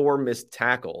forced 4 missed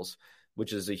tackles,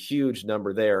 which is a huge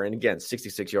number there. And again,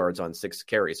 66 yards on 6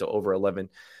 carries, so over 11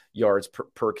 yards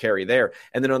per carry there.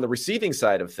 And then on the receiving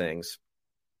side of things,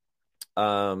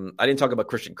 I didn't talk about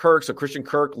Christian Kirk. So Christian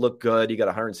Kirk looked good. He got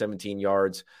 117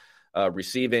 yards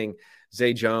receiving.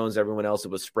 Zay Jones, everyone else,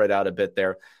 it was spread out a bit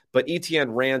there. But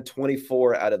Etienne ran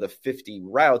 24 out of the 50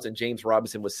 routes, and James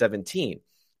Robinson was 17.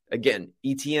 Again,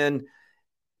 Etienne,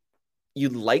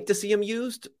 you'd like to see him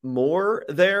used more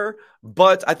there,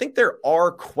 but I think there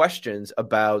are questions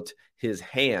about his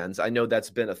hands. I know that's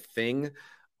been a thing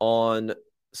on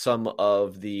some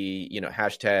of the,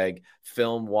 hashtag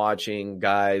film watching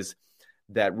guys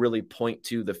that really point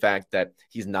to the fact that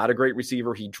he's not a great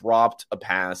receiver. He dropped a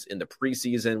pass in the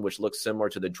preseason, which looks similar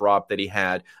to the drop that he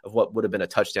had of what would have been a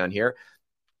touchdown here.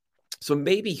 So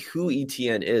maybe who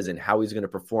ETN is and how he's going to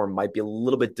perform might be a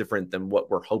little bit different than what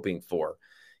we're hoping for.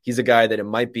 He's a guy that it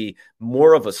might be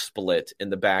more of a split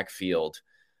in the backfield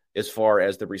as far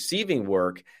as the receiving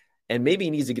work, and maybe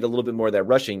he needs to get a little bit more of that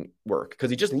rushing work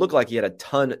because he just looked like he had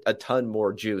a ton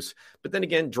more juice. But then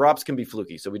again, drops can be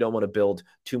fluky, so we don't want to build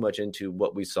too much into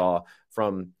what we saw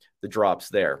from the drops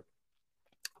there.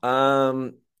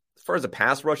 As far as the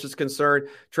pass rush is concerned,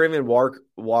 Travon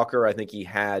Walker, I think he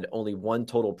had only one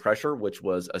total pressure, which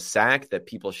was a sack that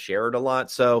people shared a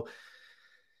lot. So,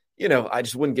 I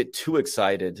just wouldn't get too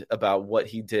excited about what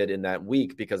he did in that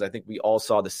week because I think we all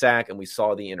saw the sack and we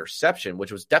saw the interception,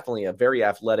 which was definitely a very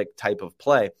athletic type of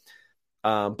play.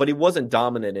 But he wasn't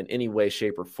dominant in any way,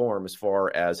 shape, or form as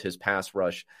far as his pass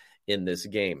rush in this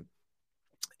game.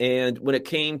 And when it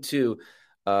came to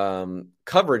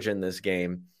coverage in this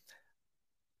game,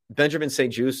 Benjamin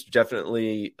St-Juste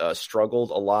definitely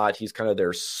struggled a lot. He's kind of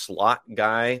their slot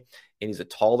guy, and he's a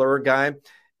taller guy.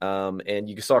 And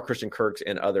you saw Christian Kirk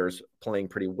and others playing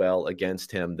pretty well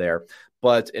against him there.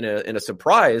 But in a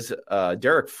surprise,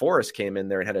 Derek Forrest came in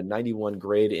there and had a 91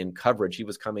 grade in coverage. He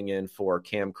was coming in for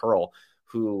Cam Curl,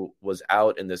 who was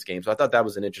out in this game. So I thought that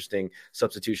was an interesting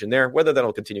substitution there. Whether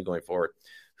that'll continue going forward,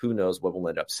 who knows what we'll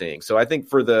end up seeing. So I think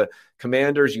for the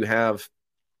Commanders, you have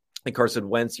in Carson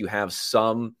Wentz, you have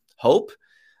some hope.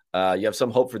 You have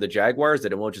some hope for the Jaguars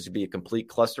that it won't just be a complete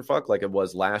clusterfuck like it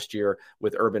was last year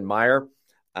with Urban Meyer.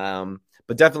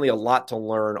 But definitely a lot to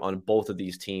learn on both of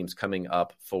these teams coming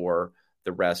up for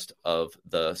the rest of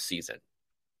the season.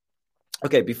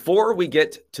 Okay, before we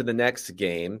get to the next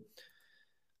game,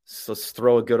 so let's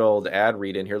throw a good old ad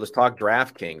read in here. Let's talk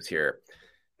DraftKings here.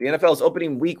 The NFL's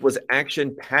opening week was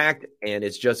action-packed, and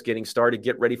it's just getting started.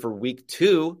 Get ready for week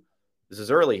 2. This is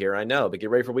early here, I know, but get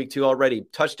ready for week 2 already.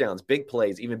 Touchdowns, big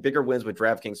plays, even bigger wins with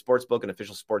DraftKings Sportsbook, an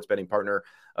official sports betting partner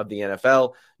of the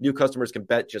NFL. New customers can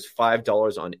bet just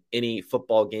 $5 on any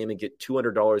football game and get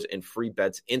 $200 in free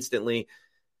bets instantly.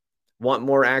 Want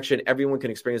more action? Everyone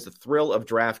can experience the thrill of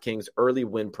DraftKings early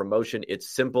win promotion. It's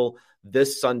simple.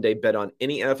 This Sunday, bet on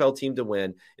any NFL team to win,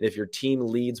 and if your team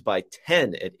leads by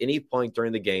 10 at any point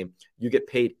during the game, you get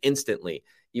paid instantly,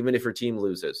 even if your team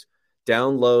loses.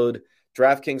 Download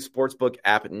DraftKings Sportsbook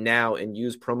app now and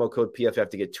use promo code PFF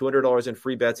to get $200 in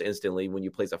free bets instantly when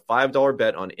you place a $5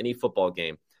 bet on any football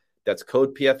game. That's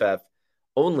code PFF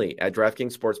only at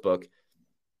DraftKings Sportsbook,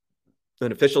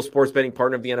 an official sports betting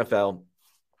partner of the NFL.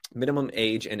 Minimum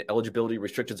age and eligibility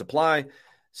restrictions apply.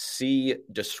 See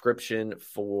description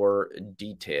for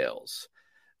details.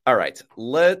 All right,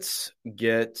 let's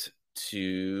get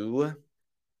to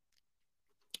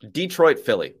Detroit,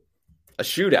 Philly. A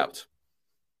shootout.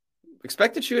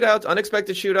 Expected shootout,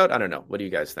 unexpected shootout? I don't know. What do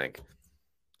you guys think?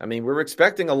 I mean, we were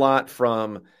expecting a lot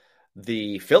from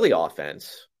the Philly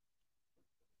offense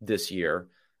this year.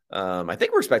 I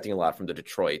think we're expecting a lot from the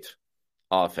Detroit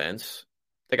offense.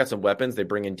 They got some weapons. They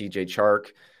bring in DJ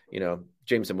Chark.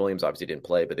 Jameson Williams obviously didn't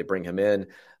play, but they bring him in.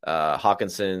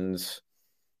 Hawkinson's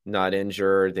not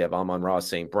injured. They have Amon-Ra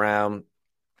St. Brown.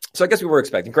 So I guess we were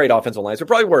expecting great offensive lines. We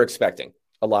probably were expecting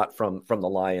a lot from the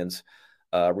Lions.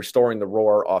 Restoring the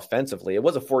roar offensively. It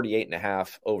was a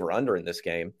 48.5 over-under in this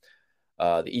game.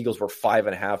 The Eagles were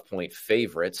 5.5 point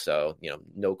favorites, so,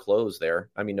 no close there.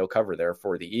 No cover there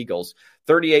for the Eagles.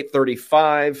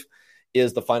 38-35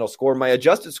 is the final score. My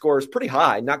adjusted score is pretty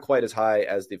high, not quite as high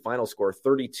as the final score,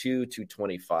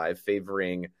 32-25,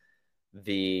 favoring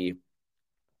the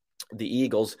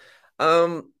Eagles.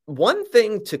 One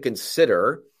thing to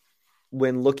consider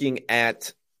when looking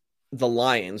at the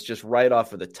Lions, just right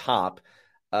off of the top,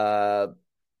 their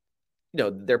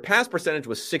pass percentage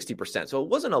was 60%. So it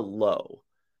wasn't a low,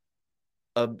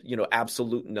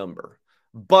 absolute number,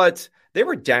 but they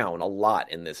were down a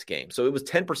lot in this game. So it was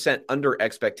 10% under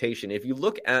expectation. If you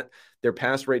look at their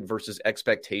pass rate versus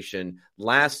expectation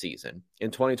last season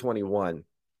in 2021,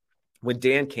 when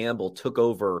Dan Campbell took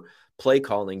over play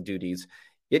calling duties,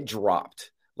 it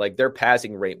dropped. Like their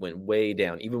passing rate went way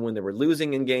down. Even when they were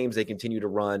losing in games, they continued to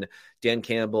run. Dan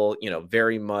Campbell,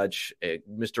 very much a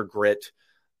Mr. Grit,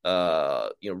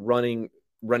 running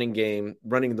game,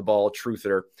 running the ball,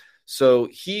 truther. So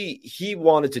he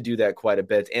wanted to do that quite a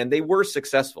bit, and they were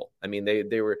successful.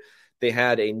 They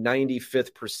had a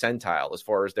 95th percentile as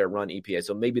far as their run EPA.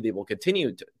 So maybe they will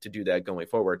continue to do that going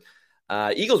forward.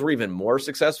 Eagles were even more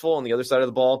successful on the other side of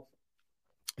the ball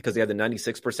because they had the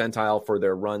 96th percentile for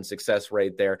their run success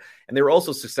rate there. And they were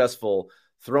also successful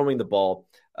throwing the ball,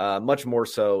 much more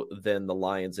so than the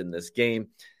Lions in this game.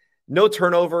 No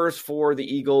turnovers for the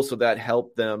Eagles, so that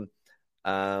helped them.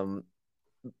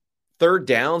 Third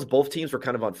downs, both teams were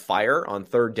kind of on fire on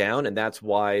third down, and that's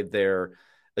why their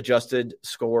adjusted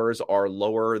scores are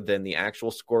lower than the actual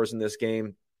scores in this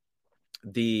game.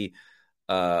 The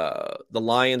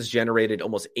Lions generated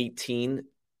almost 18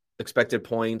 expected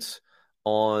points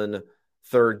on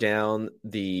third down,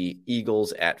 the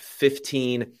Eagles at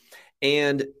 15.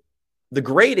 And the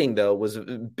grading, though, was a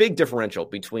big differential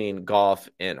between Goff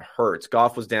and Hurts.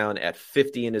 Goff was down at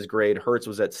 50 in his grade. Hurts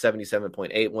was at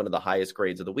 77.8, one of the highest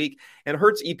grades of the week. And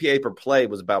Hurts' EPA per play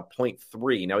was about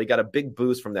 0.3. Now, he got a big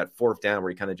boost from that fourth down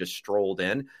where he kind of just strolled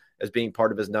in as being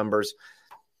part of his numbers.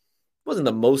 It wasn't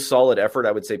the most solid effort,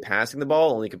 I would say, passing the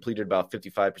ball. Only completed about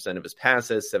 55% of his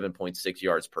passes, 7.6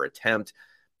 yards per attempt.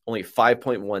 Only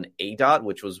 5.1 ADOT,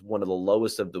 which was one of the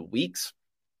lowest of the weeks.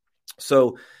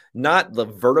 So not the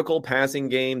vertical passing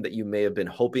game that you may have been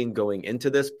hoping going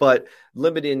into this, but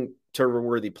limiting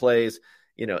turnover-worthy plays,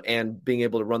 and being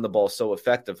able to run the ball so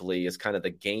effectively is kind of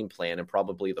the game plan and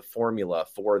probably the formula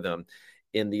for them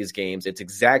in these games. It's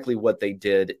exactly what they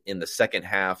did in the second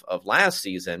half of last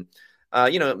season,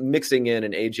 mixing in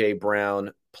an A.J.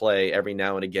 Brown play every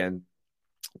now and again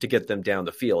to get them down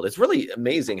the field. It's really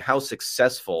amazing how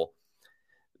successful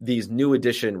these new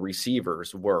addition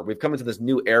receivers were. We've come into this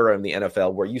new era in the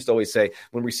NFL where you used to always say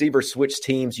when receivers switch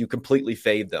teams, you completely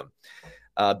fade them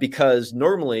because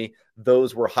normally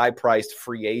those were high-priced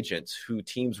free agents who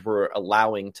teams were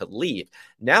allowing to leave.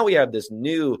 Now we have this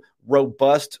new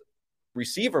robust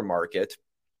receiver market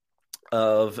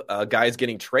of guys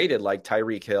getting traded like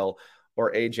Tyreek Hill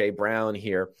or A.J. Brown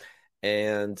here.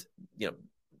 And,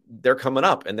 they're coming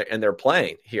up and they're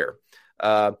playing here.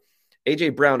 A.J.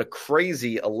 Brown, a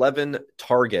crazy 11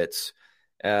 targets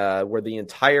where the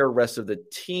entire rest of the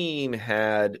team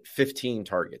had 15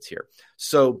 targets here.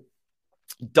 So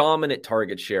dominant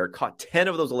target share, caught 10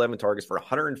 of those 11 targets for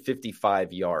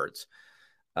 155 yards.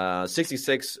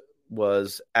 66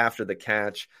 was after the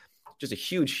catch. Just a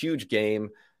huge, huge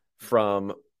game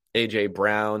from A.J.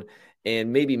 Brown,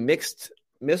 and maybe missed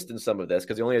in some of this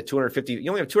because you only have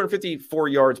 254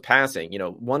 yards passing.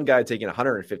 One guy taking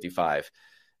 155.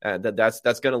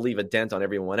 That's going to leave a dent on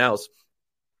everyone else.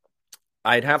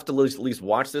 I'd have to at least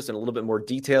watch this in a little bit more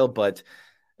detail, but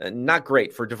not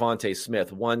great for Devontae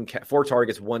Smith. 4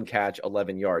 targets, 1 catch,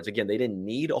 11 yards. Again, they didn't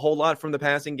need a whole lot from the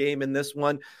passing game in this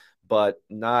one, but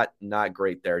not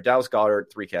great there. Dallas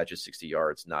Goedert, 3 catches, 60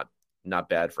 yards. Not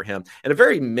bad for him. And a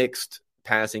very mixed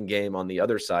passing game on the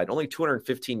other side. Only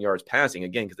 215 yards passing,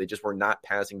 again, because they just were not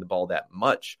passing the ball that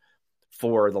much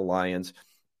for the Lions.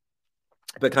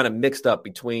 But kind of mixed up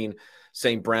between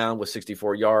St. Brown with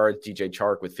 64 yards, DJ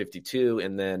Chark with 52,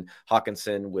 and then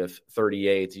Hawkinson with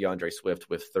 38, DeAndre Swift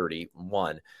with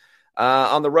 31.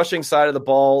 On the rushing side of the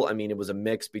ball, it was a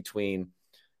mix between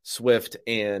Swift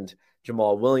and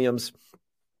Jamal Williams,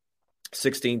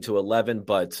 16-11,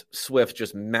 but Swift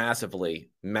just massively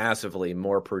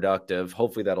more productive.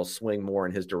 Hopefully that'll swing more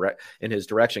in his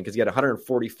direction because he had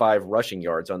 145 rushing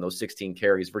yards on those 16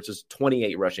 carries versus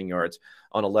 28 rushing yards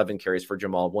on 11 carries for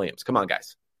Jamal Williams. Come on,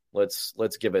 guys. Let's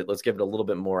give it a little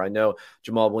bit more. I know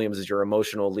Jamal Williams is your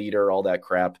emotional leader, all that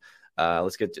crap.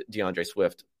 Let's get DeAndre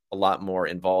Swift a lot more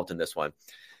involved in this one.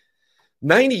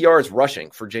 90 yards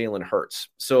rushing for Jalen Hurts.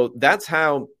 So that's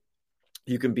how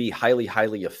you can be highly,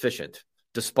 highly efficient,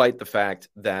 despite the fact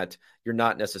that you're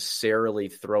not necessarily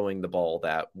throwing the ball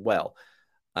that well,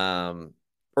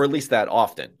 or at least that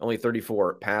often. Only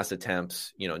 34 pass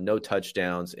attempts, no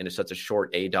touchdowns, and it's such a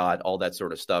short ADOT, all that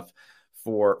sort of stuff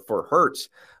for Hurts.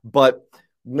 But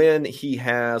when he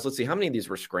has, let's see, how many of these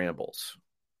were scrambles?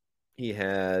 He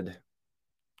had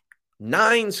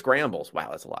 9 scrambles. Wow,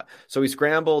 that's a lot. So he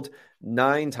scrambled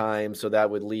 9 times, so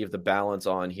that would leave the balance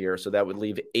on here. So that would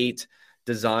leave 8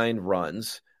 design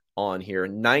runs on here,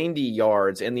 90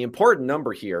 yards. And the important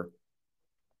number here,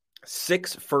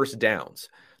 6 first downs.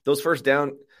 Those first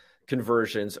down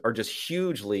conversions are just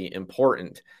hugely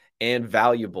important and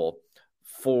valuable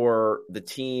for the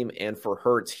team and for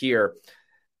Hurts here.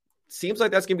 Seems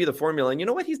like that's going to be the formula. And you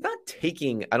know what? He's not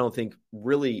taking, I don't think,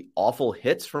 really awful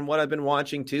hits from what I've been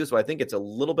watching too. So I think it's a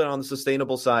little bit on the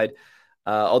sustainable side.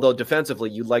 Although defensively,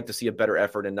 you'd like to see a better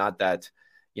effort and not that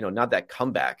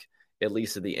comeback, at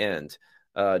least at the end,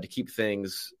 to keep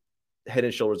things head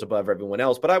and shoulders above everyone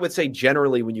else. But I would say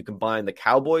generally when you combine the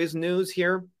Cowboys news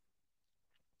here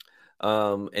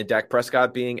and Dak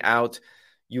Prescott being out,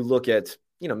 you look at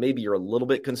maybe you're a little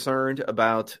bit concerned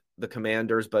about the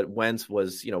Commanders, but Wentz will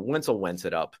Wentz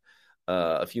it up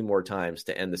a few more times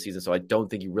to end the season. So I don't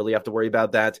think you really have to worry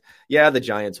about that. Yeah, the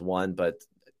Giants won, but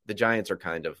the Giants are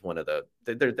kind of one of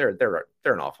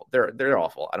they're awful. They're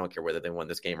awful. I don't care whether they won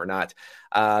this game or not.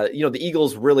 The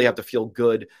Eagles really have to feel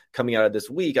good coming out of this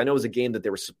week. I know it was a game that they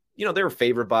were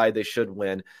favored by. They should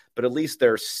win, but at least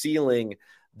they're sealing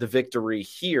the victory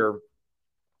here.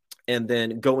 And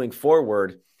then going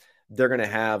forward, they're going to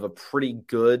have a pretty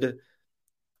good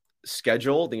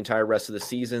schedule the entire rest of the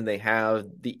season. They have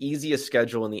the easiest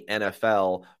schedule in the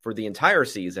NFL for the entire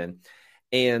season.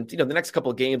 And, the next couple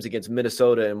of games against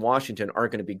Minnesota and Washington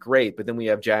aren't going to be great. But then we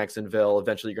have Jacksonville.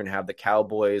 Eventually, you're going to have the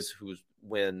Cowboys,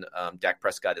 when Dak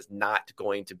Prescott is not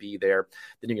going to be there.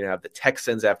 Then you're going to have the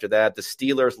Texans after that. The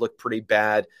Steelers look pretty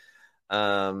bad.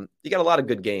 You got a lot of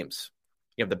good games.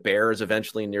 You have the Bears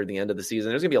eventually near the end of the season.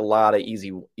 There's going to be a lot of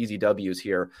easy W's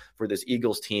here for this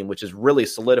Eagles team, which has really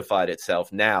solidified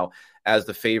itself now as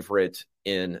the favorite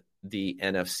in the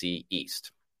NFC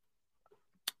East.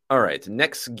 All right,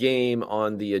 next game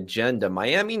on the agenda,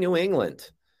 Miami, New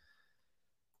England.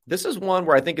 This is one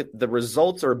where I think the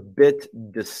results are a bit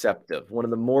deceptive. One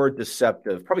of the more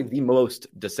deceptive, probably the most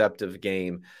deceptive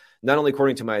game, not only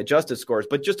according to my adjusted scores,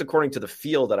 but just according to the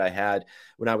feel that I had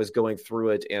when I was going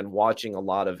through it and watching a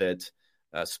lot of it,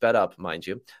 sped up, mind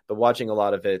you, but watching a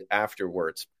lot of it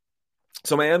afterwards.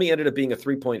 So Miami ended up being a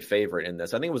 3-point favorite in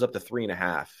this. I think it was up to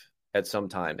 3.5 at some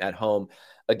time at home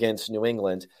against New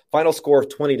England. Final score of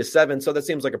 20-7. So that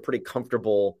seems like a pretty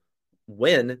comfortable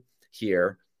win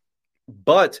here.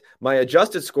 But my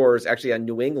adjusted score is actually on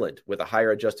New England with a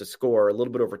higher adjusted score, a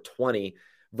little bit over 20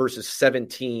 versus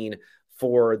 17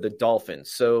 for the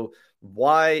Dolphins. So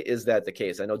why is that the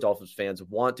case? I know Dolphins fans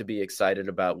want to be excited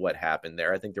about what happened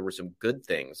there. I think there were some good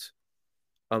things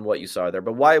on what you saw there.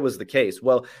 But why was the case?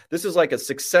 Well, this is like a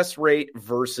success rate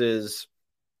versus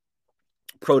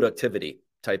productivity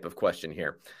type of question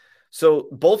here. So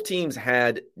both teams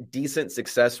had decent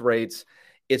success rates.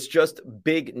 It's just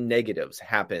big negatives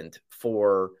happened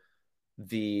for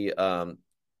the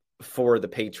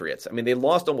Patriots. I mean, they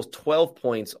lost almost 12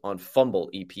 points on fumble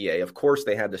EPA. Of course,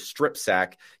 they had the strip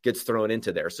sack gets thrown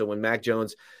into there. So when Mac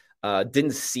Jones did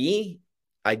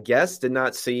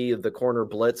not see the corner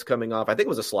blitz coming off. I think it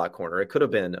was a slot corner. It could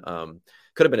have been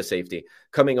a safety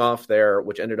coming off there,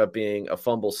 which ended up being a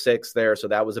fumble 6 there. So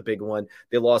that was a big one.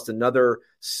 They lost another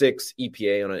 6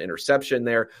 EPA on an interception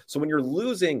there. So when you're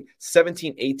losing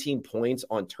 17, 18 points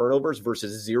on turnovers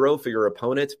versus 0 for your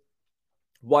opponent,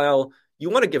 while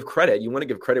you want to give credit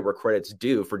where credit's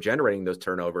due for generating those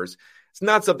turnovers, it's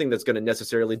not something that's going to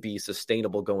necessarily be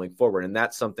sustainable going forward. And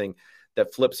that's something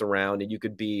that flips around, and you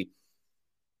could be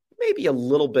maybe a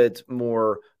little bit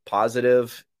more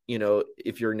positive,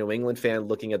 if you're a New England fan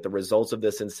looking at the results of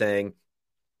this and saying,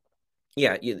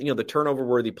 yeah, the turnover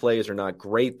worthy plays are not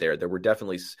great there. There were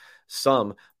definitely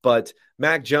some, but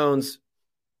Mac Jones,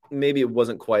 maybe it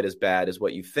wasn't quite as bad as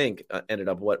what you think ended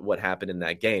up what happened in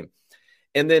that game.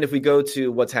 And then if we go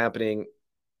to what's happening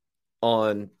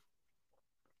on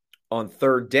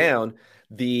third down,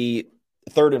 the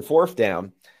third and fourth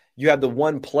down, you have the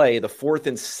one play, the 4th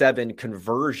and 7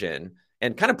 conversion,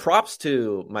 and kind of props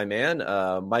to my man,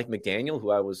 Mike McDaniel, who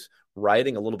I was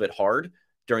riding a little bit hard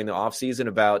during the offseason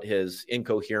about his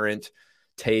incoherent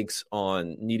takes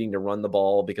on needing to run the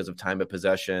ball because of time of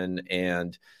possession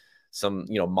and some,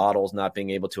 models not being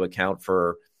able to account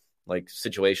for like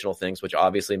situational things, which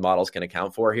obviously models can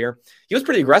account for here. He was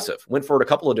pretty aggressive, went for it a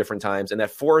couple of different times. And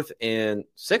that 4th and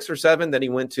 6 or 7 that he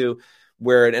went to,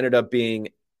 where it ended up being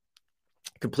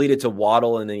completed to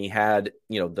Waddle, and then he had,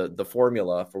 the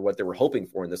formula for what they were hoping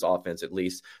for in this offense, at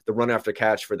least the run after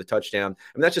catch for the touchdown.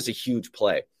 I mean, that's just a huge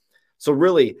play. So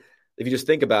really, if you just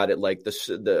think about it, like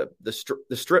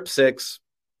the strip 6,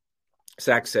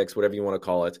 sack 6, whatever you want to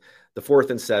call it, the 4th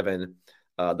and 7,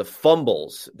 the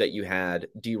fumbles that you had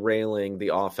derailing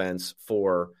the offense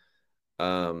for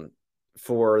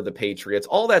the Patriots,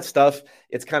 all that stuff,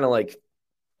 it's kind of like,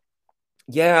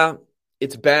 yeah,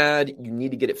 it's bad. You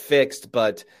need to get it fixed,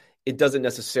 but it doesn't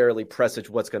necessarily presage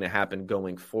what's going to happen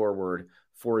going forward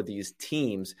for these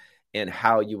teams and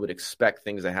how you would expect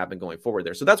things to happen going forward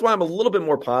there. So that's why I'm a little bit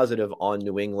more positive on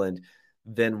New England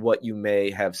than what you may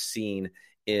have seen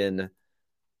in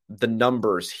the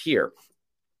numbers here.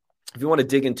 If you want to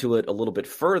dig into it a little bit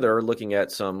further, looking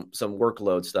at some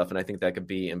workload stuff, and I think that could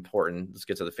be important. Let's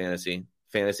get to the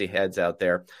fantasy heads out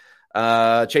there.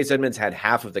 Chase Edmonds had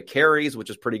half of the carries, which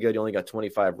is pretty good. He only got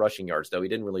 25 rushing yards, though. He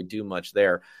didn't really do much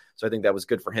there. So I think that was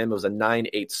good for him. It was a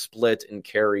 9-8 split in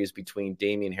carries between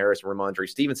Damian Harris and Ramondre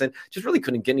Stevenson. Just really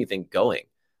couldn't get anything going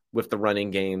with the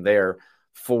running game there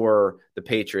for the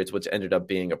Patriots, which ended up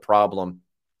being a problem.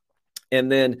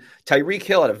 And then Tyreek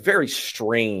Hill had a very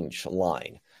strange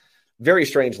line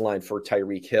for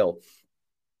Tyreek Hill.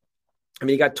 I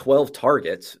mean, he got 12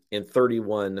 targets in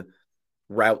 31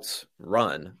 routes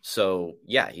run. So,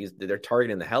 yeah, they're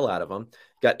targeting the hell out of him.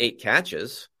 Got 8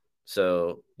 catches.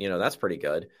 So, that's pretty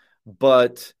good.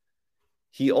 But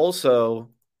he also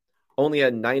only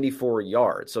had 94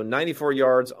 yards. So 94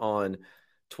 yards on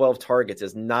 12 targets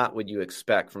is not what you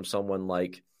expect from someone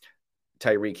like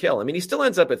Tyreek Hill. I mean, he still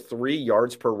ends up at 3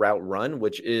 yards per route run,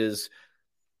 which is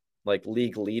like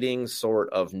league leading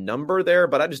sort of number there,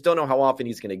 but I just don't know how often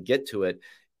he's going to get to it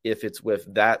if it's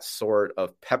with that sort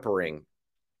of peppering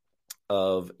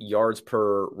of yards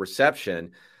per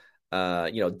reception.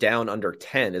 Down under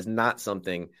 10 is not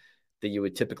something that you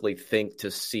would typically think to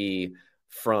see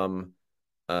from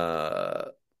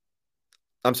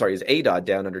is ADOT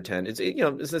down under 10.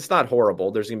 It's not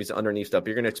horrible. There's going to be some underneath stuff.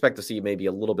 You're going to expect to see maybe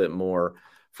a little bit more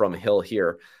from Hill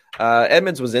here.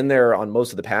 Edmonds was in there on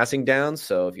most of the passing downs.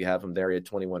 So if you have him there, he had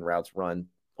 21 routes run,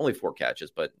 only 4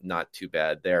 catches, but not too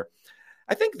bad there.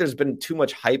 I think there's been too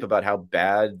much hype about how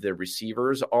bad the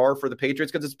receivers are for the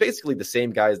Patriots because it's basically the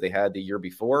same guys they had the year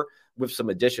before with some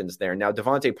additions there. Now,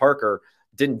 Devontae Parker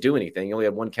didn't do anything. He only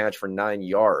had 1 catch for 9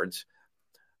 yards,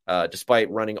 despite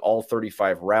running all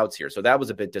 35 routes here. So that was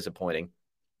a bit disappointing.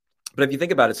 But if you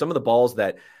think about it, some of the balls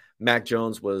that Mac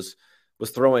Jones was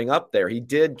throwing up there, he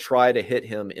did try to hit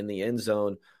him in the end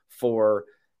zone for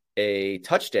a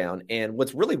touchdown. And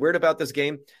what's really weird about this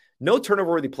game, no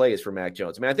turnover-worthy plays for Mac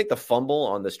Jones. I mean, I think the fumble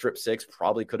on the strip 6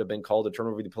 probably could have been called a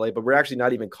turnover-worthy play, but we're actually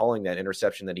not even calling that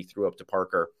interception that he threw up to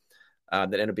Parker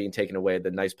that ended up being taken away,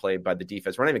 the nice play by the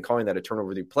defense. We're not even calling that a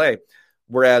turnover-worthy play.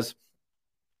 Whereas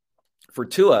for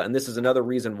Tua, and this is another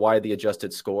reason why the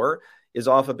adjusted score is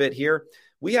off a bit here,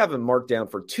 we have him marked down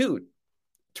for 2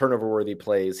 turnover-worthy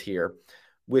plays here,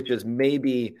 which is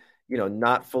maybe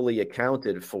not fully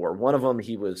accounted for. One of them,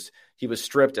 he was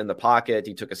stripped in the pocket.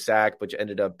 He took a sack, which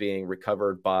ended up being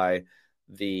recovered by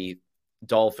the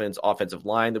Dolphins offensive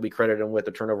line that we credited him with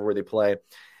a turnover-worthy play.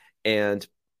 And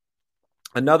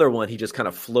another one, he just kind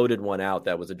of floated one out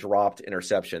that was a dropped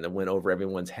interception that went over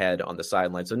everyone's head on the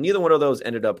sideline. So neither one of those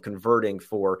ended up converting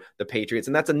for the Patriots.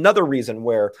 And that's another reason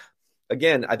where,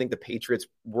 again, I think the Patriots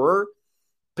were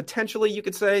potentially, you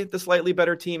could say, the slightly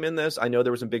better team in this. I know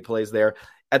there were some big plays there.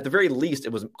 At the very least,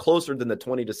 it was closer than the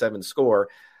 20-7 score,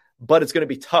 but it's going to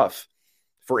be tough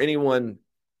for anyone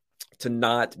to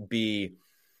not be,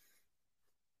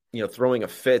 throwing a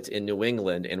fit in New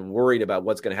England and worried about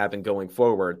what's going to happen going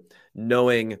forward,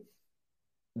 knowing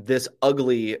this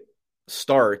ugly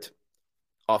start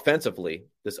offensively,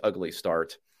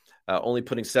 only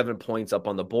putting 7 points up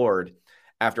on the board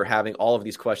after having all of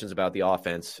these questions about the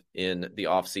offense in the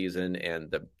offseason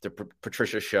and the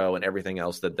Patricia show and everything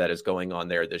else that is going on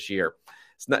there this year.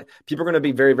 It's not, people are going to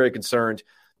be very, very concerned.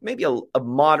 Maybe a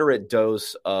moderate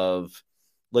dose of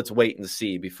let's wait and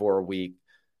see before we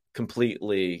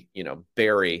completely,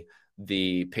 bury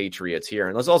the Patriots here.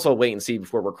 And let's also wait and see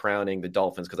before we're crowning the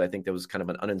Dolphins, because I think that was kind of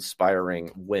an uninspiring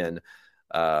win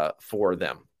for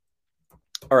them.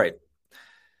 All right.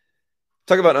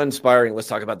 Talk about uninspiring. Let's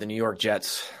talk about the New York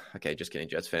Jets. Okay, just kidding,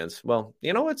 Jets fans. Well,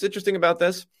 you know what's interesting about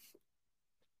this?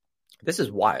 This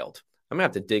is wild. I'm going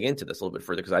to have to dig into this a little bit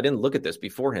further because I didn't look at this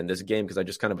beforehand, this game, because I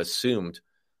just kind of assumed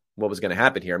what was going to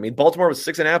happen here. I mean, Baltimore was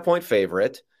 6.5-point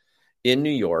favorite in New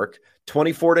York.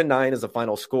 24-9 is the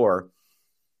final score.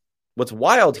 What's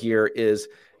wild here is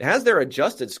it has their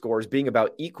adjusted scores being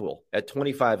about equal at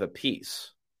 25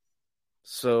 apiece.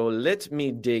 So let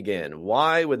me dig in.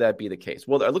 Why would that be the case?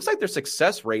 Well, it looks like their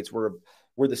success rates were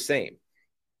the same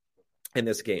in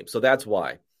this game. So that's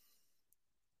why.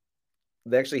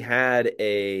 They actually had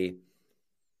a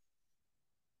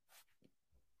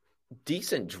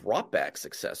decent dropback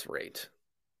success rate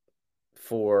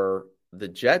for the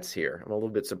Jets here. I'm a little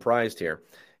bit surprised here.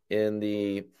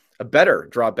 A better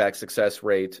dropback success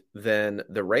rate than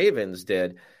the Ravens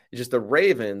did. It's just the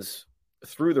Ravens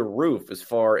through the roof as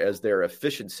far as their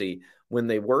efficiency when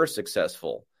they were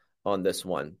successful on this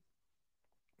one.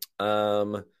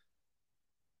 Let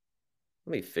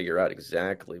me figure out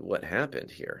exactly what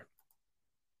happened here.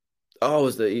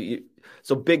 Oh,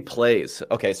 so big plays.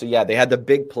 Okay, so yeah, they had the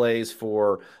big plays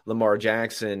for Lamar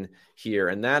Jackson here,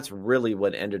 and that's really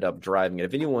what ended up driving it.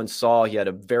 If anyone saw, he had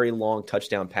a very long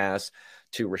touchdown pass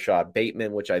to Rashad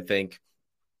Bateman, which I think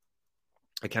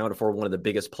accounted for one of the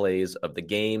biggest plays of the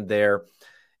game there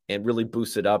and really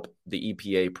boosted up the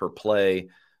EPA per play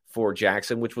for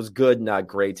Jackson, which was good, not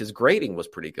great. His grading was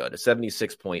pretty good, a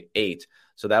 76.8.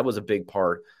 So that was a big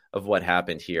part of what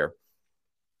happened here.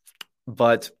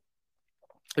 But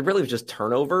it really was just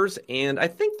turnovers. And I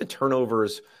think the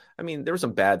turnovers, I mean, there were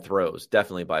some bad throws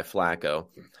definitely by Flacco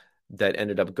that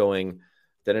ended up going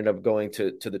to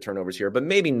the turnovers here, but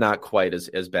maybe not quite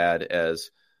as bad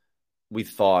as we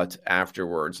thought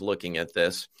afterwards looking at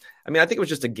this. I mean, I think it was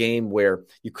just a game where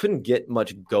you couldn't get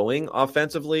much going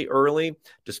offensively early,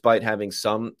 despite having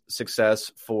some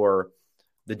success for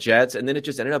the Jets. And then it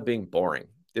just ended up being boring.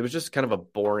 It was just kind of a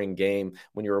boring game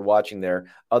when you were watching there,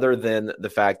 other than the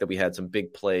fact that we had some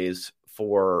big plays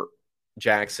for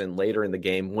Jackson later in the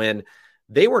game when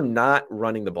they were not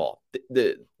running the ball.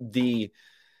 The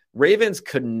Ravens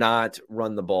could not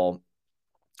run the ball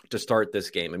to start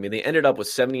this game. I mean, they ended up with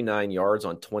 79 yards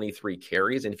on 23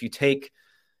 carries. And if you take,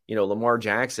 Lamar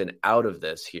Jackson out of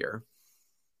this here,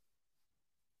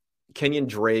 Kenyon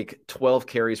Drake, 12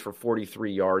 carries for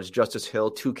 43 yards. Justice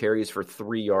Hill, 2 carries for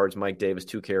 3 yards. Mike Davis,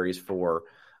 2 carries for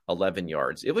 11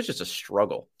 yards. It was just a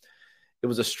struggle. It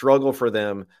was a struggle for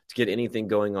them to get anything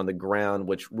going on the ground,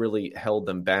 which really held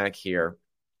them back here.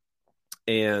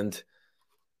 And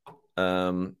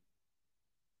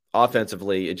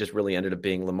offensively, it just really ended up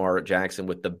being Lamar Jackson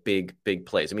with the big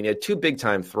plays. I mean, he had 2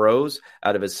 big-time throws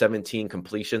out of his 17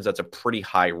 completions. That's a pretty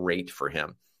high rate for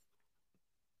him.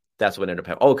 That's what ended up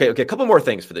happening. Okay. A couple more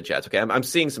things for the Jets. Okay, I'm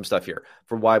seeing some stuff here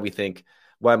for why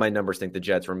my numbers think the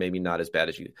Jets were maybe not as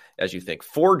bad as you think.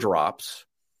 4 drops,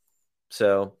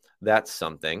 so that's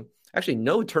something. Actually,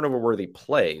 no turnover-worthy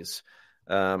plays.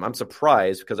 I'm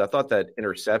surprised because I thought that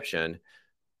interception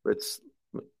I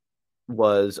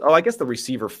guess the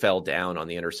receiver fell down on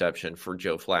the interception for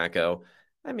Joe Flacco.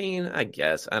 I mean, I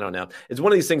guess. I don't know. It's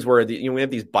one of these things where we have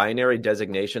these binary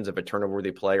designations of a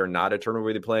turnover-worthy play or not a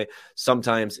turnover-worthy play.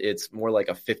 Sometimes it's more like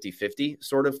a 50-50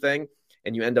 sort of thing,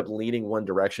 and you end up leaning one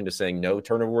direction to saying no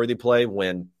turnover-worthy play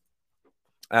when,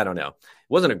 I don't know. It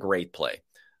wasn't a great play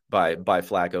by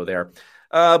Flacco there.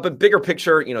 But bigger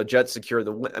picture, Jets secure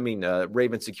the win. I mean,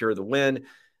 Ravens secure the win,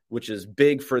 which is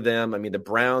big for them. I mean, the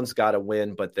Browns got a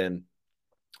win, but then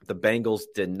the Bengals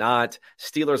did not.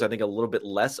 Steelers, I think, a little bit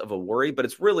less of a worry, but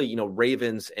it's really,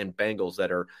 Ravens and Bengals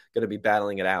that are going to be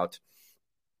battling it out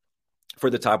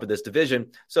for the top of this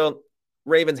division. So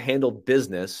Ravens handled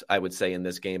business, I would say, in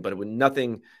this game, but it was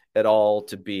nothing at all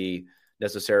to be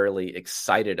necessarily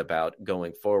excited about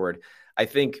going forward. I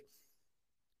think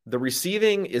the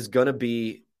receiving is going to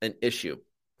be an issue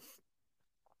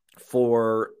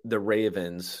for the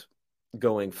Ravens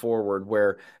going forward,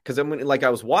 because I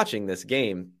was watching this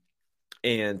game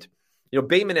and,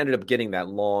 Bateman ended up getting that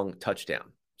long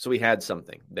touchdown. So he had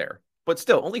something there, but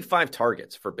still only 5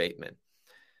 targets for Bateman.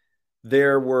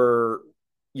 There were,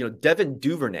 Devin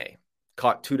Duvernay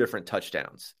caught 2 different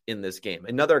touchdowns in this game.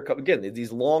 Again,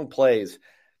 these long plays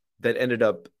that ended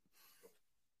up,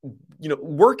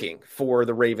 working for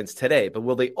the Ravens today, but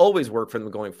will they always work for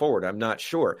them going forward? I'm not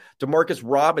sure. Demarcus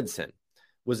Robinson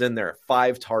was in there,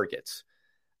 5 targets.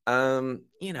 9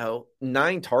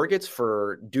 targets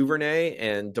for Duvernay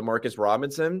and Demarcus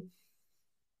Robinson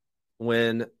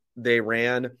when they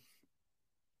ran,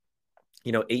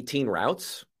 18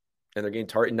 routes, and they're getting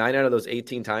targeted 9 out of those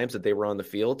 18 times that they were on the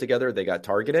field together, they got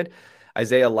targeted.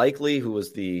 Isaiah Likely, who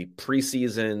was the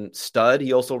preseason stud,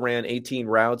 he also ran 18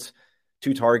 routes,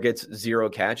 2 targets, 0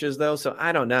 catches, though. So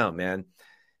I don't know, man.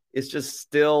 It's just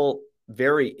still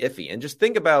very iffy. And just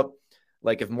think about,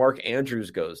 if Mark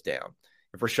Andrews goes down,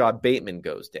 if Rashad Bateman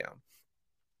goes down,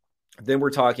 then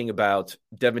we're talking about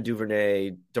Devin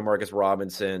Duvernay, Demarcus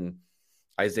Robinson,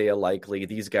 Isaiah Likely,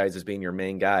 these guys as being your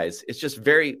main guys. It's just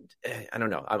very, I don't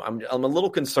know. I'm a little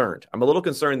concerned. I'm a little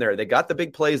concerned there. They got the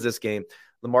big plays this game.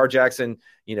 Lamar Jackson,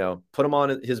 put him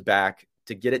on his back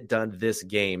to get it done this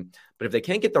game. But if they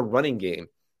can't get the running game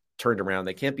turned around,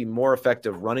 they can't be more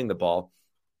effective running the ball,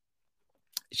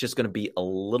 it's just going to be a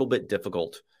little bit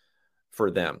difficult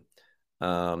for them.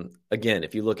 Again,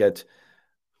 if I'm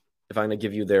going to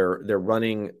give you their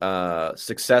running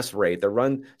success rate, their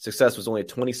run success was only a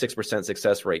 26%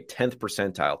 success rate, 10th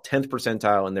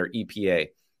percentile in their EPA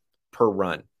per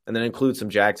run. And then include some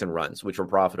Jackson runs, which were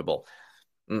profitable.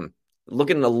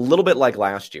 Looking a little bit like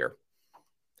last year.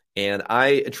 And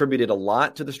I attributed a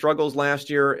lot to the struggles last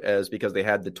year because they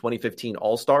had the 2015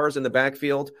 All-Stars in the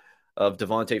backfield of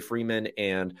Devontae Freeman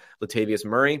and Latavius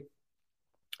Murray.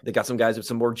 They got some guys with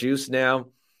some more juice now.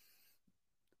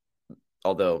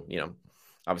 Although,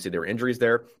 obviously there were injuries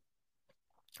there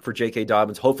for J.K.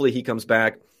 Dobbins. Hopefully he comes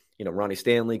back. Ronnie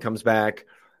Stanley comes back.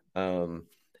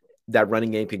 That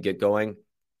running game could get going.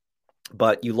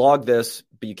 But you log this,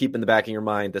 but you keep in the back of your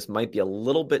mind, this might be a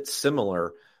little bit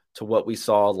similar to what we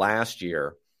saw last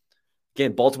year.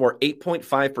 Again, Baltimore,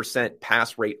 8.5%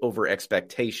 pass rate over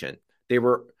expectation. They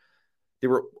were They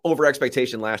were over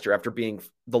expectation last year after being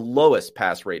the lowest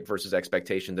pass rate versus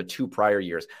expectation the 2 prior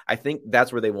years. I think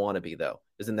that's where they want to be, though,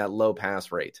 is in that low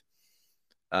pass rate.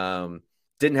 Didn't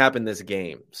happen this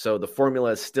game. So the formula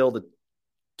is still the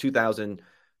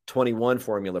 2021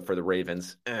 formula for the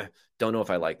Ravens. Don't know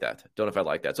if I like that.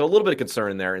 So a little bit of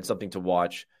concern there and something to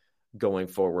watch going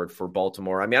forward for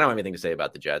Baltimore. I mean, I don't have anything to say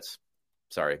about the Jets.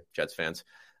 Sorry, Jets fans.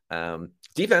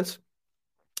 Defense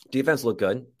looked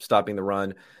good, stopping the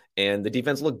run. And the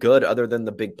defense looked good other than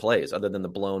the big plays, other than the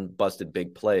blown, busted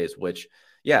big plays, which,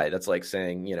 yeah, that's like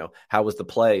saying, how was the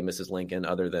play, Mrs. Lincoln,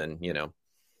 other than, you know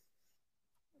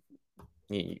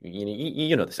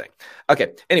the saying.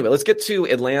 Okay, anyway, let's get to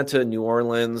Atlanta, New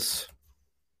Orleans.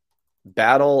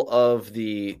 Battle of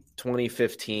the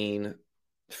 2015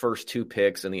 first 2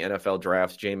 picks in the NFL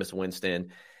drafts, Jameis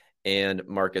Winston and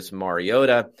Marcus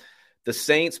Mariota. The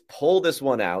Saints pull this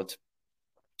one out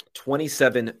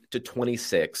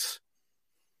 27-26.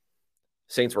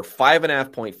 Saints were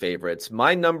 5.5-point favorites.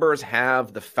 My numbers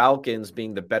have the Falcons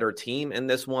being the better team in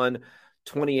this one,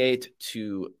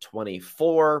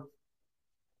 28-24.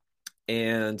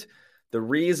 And the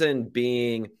reason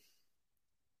being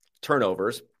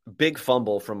turnovers, big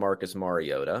fumble from Marcus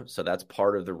Mariota. So that's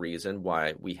part of the reason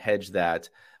why we hedge that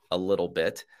a little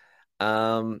bit.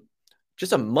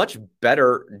 Just a much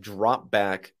better drop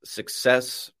back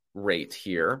success rate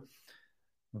here,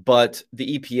 but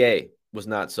the EPA was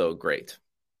not so great.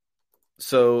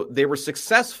 So they were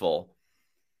successful,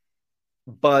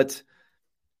 but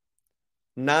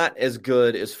not as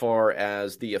good as far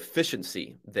as the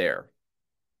efficiency there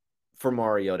for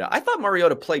Mariota. I thought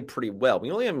Mariota played pretty well.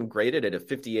 We only have him graded at a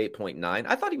 58.9.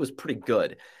 I thought he was pretty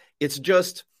good. It's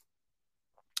just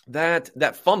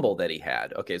that fumble that he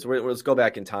had. Okay, so let's go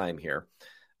back in time here.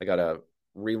 I got to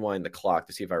rewind the clock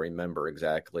to see if I remember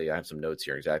exactly. I have some notes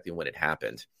here exactly when it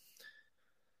happened.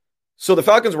 So the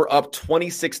Falcons were up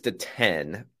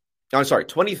 23-10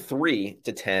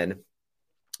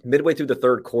 midway through the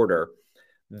third quarter.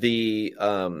 They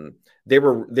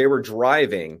were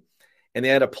driving, and they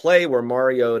had a play where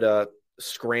Mariota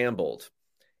scrambled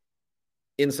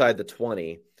inside the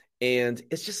 20, and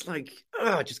it's just like,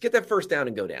 just get that first down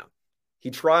and go down. He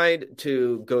tried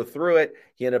to go through it.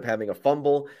 He ended up having a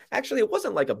fumble. Actually, it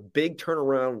wasn't like a big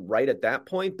turnaround right at that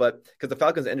point, but because the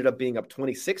Falcons ended up being up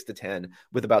 26-10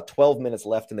 with about 12 minutes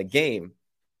left in the game.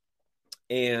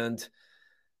 And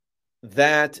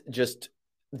that just,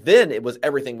 then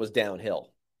everything was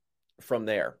downhill from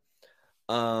there.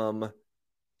 And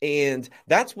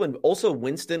that's when also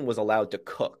Winston was allowed to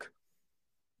cook.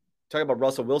 Talking about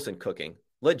Russell Wilson cooking.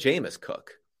 Let Jameis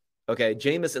cook. Okay,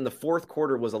 Jameis in the fourth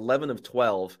quarter was 11 of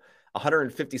 12,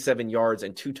 157 yards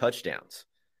and 2 touchdowns.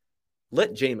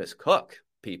 Let Jameis cook,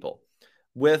 people.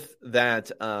 With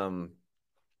that,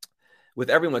 with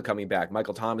everyone coming back,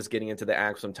 Michael Thomas getting into the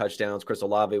act with some touchdowns, Chris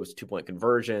Olave was 2-point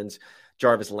conversions,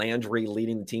 Jarvis Landry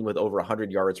leading the team with over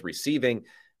 100 yards receiving,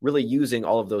 really using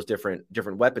all of those different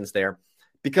weapons there,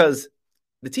 because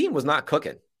the team was not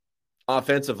cooking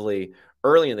offensively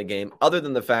early in the game, other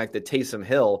than the fact that Taysom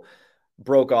Hill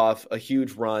broke off a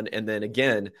huge run and then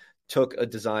again took a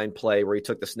design play where he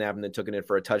took the snap and then took it in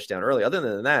for a touchdown early. Other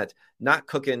than that, not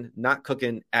cooking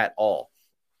at all.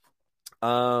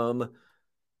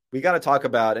 We got to talk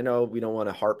about, I know we don't want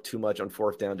to harp too much on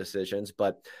fourth down decisions,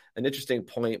 but an interesting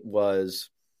point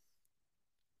was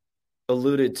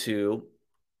alluded to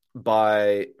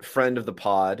by friend of the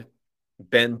pod,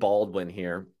 Ben Baldwin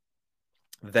here,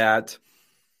 that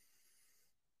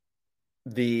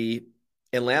the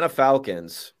Atlanta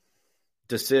Falcons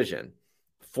decision,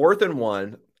 4th and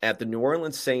 1 at the New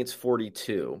Orleans Saints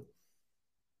 42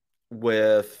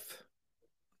 with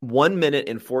 1 minute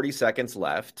and 40 seconds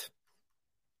left,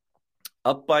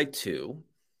 up by 2.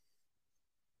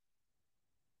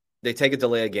 They take a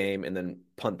delay of game and then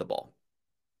punt the ball.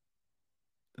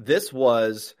 This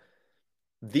was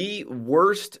the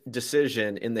worst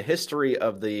decision in the history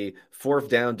of the fourth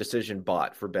down decision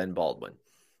bot for Ben Baldwin.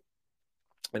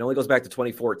 It only goes back to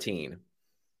 2014,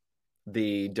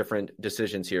 the different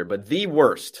decisions here. But the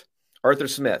worst, Arthur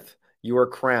Smith, you are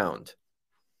crowned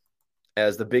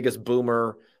as the biggest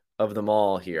boomer of them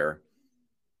all here.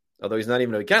 Although he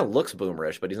kind of looks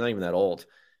boomerish, but he's not even that old.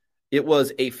 It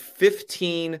was a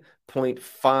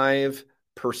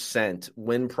 15.5%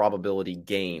 win probability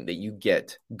gain that you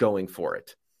get going for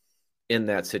it in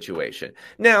that situation.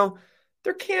 Now,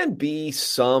 there can be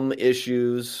some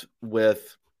issues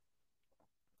with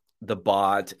the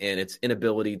bot and its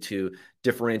inability to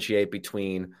differentiate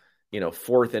between,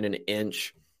 4th and an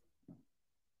inch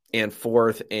and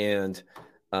 4th and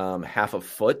half a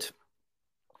foot.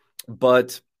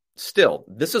 But still,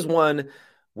 this is one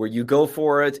where you go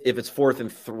for it if it's 4th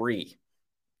and 3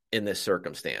 in this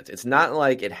circumstance. It's not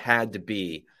like it had to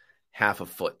be half a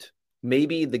foot.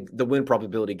 Maybe the win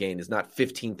probability gain is not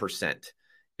 15%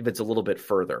 if it's a little bit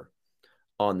further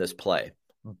on this play.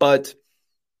 But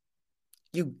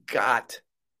you got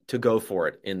to go for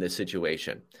it in this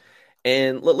situation.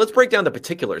 And let's break down the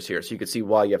particulars here so you can see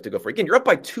why you have to go for it. Again, you're up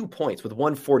by 2 points with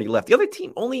 1:40 left. The other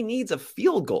team only needs a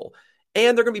field goal,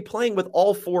 and they're going to be playing with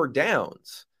all 4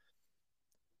 downs.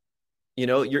 You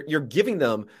know, you're giving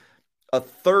them a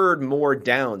third more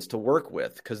downs to work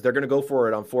with because they're going to go for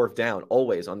it on 4th down,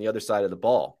 always on the other side of the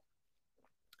ball.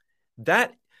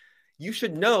 That you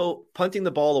should know punting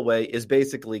the ball away is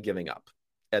basically giving up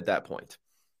at that point.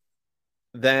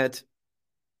 That,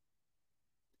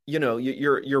 you know,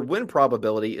 your win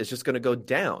probability is just going to go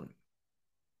down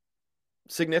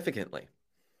significantly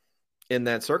in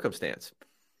that circumstance.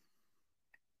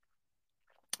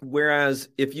 Whereas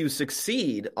if you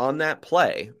succeed on that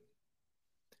play,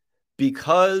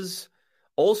 because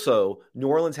also New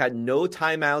Orleans had no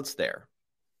timeouts there.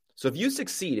 So if you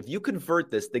succeed, if you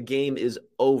convert this, the game is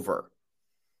over.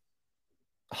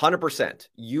 100%.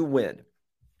 You win.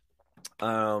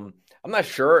 I'm not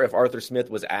sure if Arthur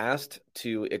Smith was asked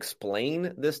to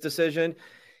explain this decision.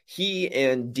 He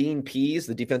and Dean Pease,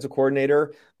 the defensive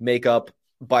coordinator, make up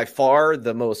by far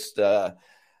the most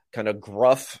kind of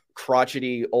gruff,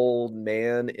 crotchety, old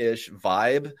man-ish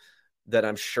vibe that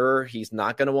I'm sure he's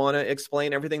not going to want to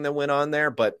explain everything that went on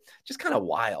there, but just kind of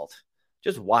wild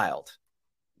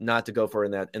not to go for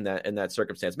in that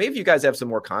circumstance. Maybe if you guys have some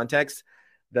more context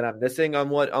that I'm missing on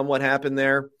what happened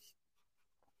there.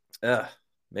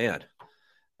 Man,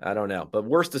 I don't know, but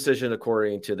worst decision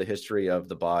according to the history of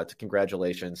the bot.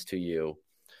 Congratulations to you,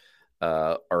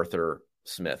 Arthur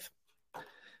Smith.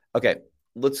 Okay.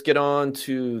 Let's get on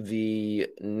to the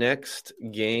next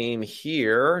game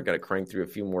here. Got to crank through a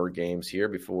few more games here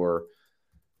before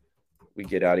we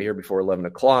get out of here before 11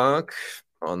 o'clock.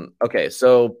 Okay,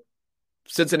 so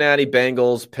Cincinnati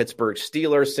Bengals, Pittsburgh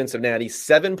Steelers. Cincinnati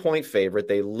 7-point favorite.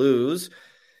 They lose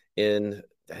in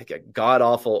a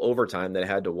god-awful overtime that I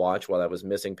had to watch while I was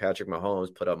missing Patrick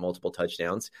Mahomes put up multiple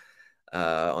touchdowns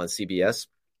on CBS.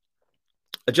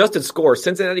 Adjusted score,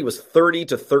 Cincinnati was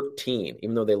 30-13,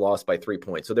 even though they lost by 3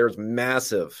 points. So there's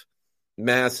massive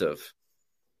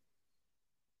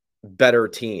better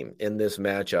team in this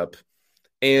matchup.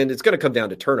 And it's going to come down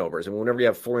to turnovers. And whenever you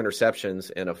have 4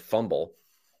 interceptions and a fumble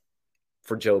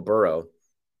for Joe Burrow,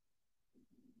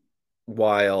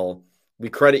 while we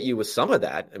credit you with some of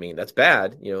that, I mean, that's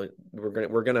bad. You know,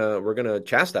 we're gonna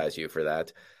chastise you for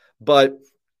that, but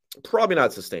probably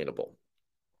not sustainable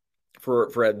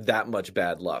for that much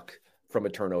bad luck from a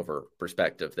turnover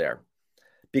perspective there.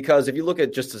 Because if you look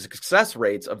at just the success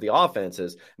rates of the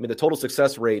offenses, I mean, the total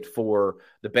success rate for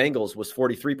the Bengals was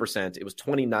 43%. It was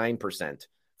 29%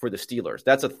 for the Steelers.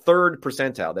 That's a third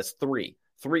percentile. That's three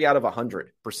out of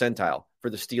 100 percentile for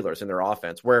the Steelers in their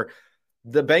offense, where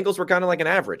the Bengals were kind of like an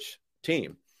average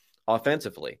team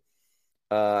offensively.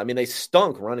 I mean, they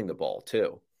stunk running the ball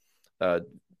too.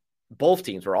 Both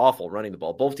teams were awful running the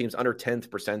ball. Both teams under 10th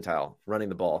percentile running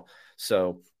the ball.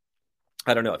 So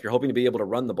I don't know if you're hoping to be able to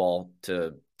run the ball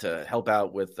to help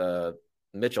out with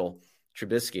Mitchell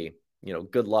Trubisky, you know,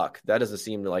 good luck. That doesn't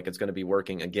seem like it's going to be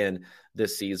working again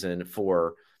this season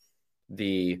for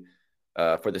the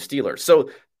Steelers. So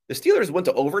the Steelers went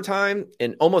to overtime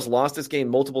and almost lost this game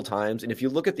multiple times. And if you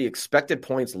look at the expected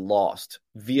points lost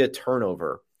via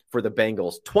turnover for the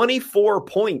Bengals, 24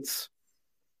 points.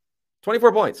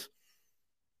 24 points.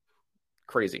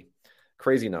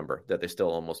 Crazy number that they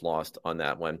still almost lost on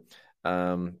that one.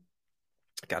 God,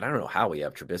 I don't know how we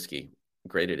have Trubisky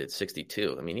graded at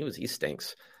 62. I mean, he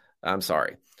stinks. I'm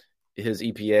sorry. His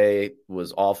EPA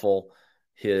was awful.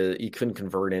 He couldn't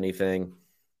convert anything.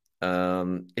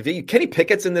 Kenny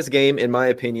Pickett's in this game, in my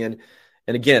opinion,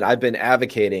 and again, I've been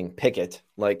advocating Pickett,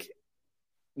 like,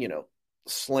 you know,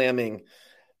 slamming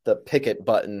the Pickett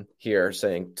button here,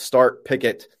 saying start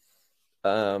Pickett.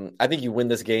 I think you win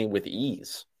this game with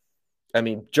ease. I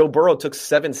mean, Joe Burrow took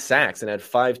 7 sacks and had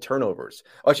 5 turnovers.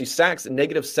 Oh, actually, sacks,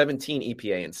 negative 17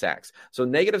 EPA in sacks. So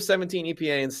negative 17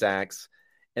 EPA in sacks,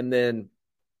 and then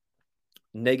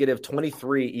negative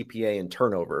 23 EPA in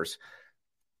turnovers.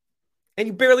 And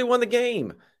you barely won the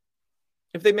game.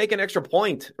 If they make an extra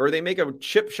point or they make a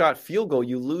chip shot field goal,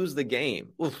 you lose the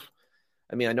game. Oof.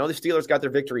 I mean, I know the Steelers got their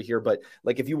victory here, but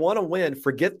like, if you want to win,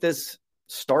 forget this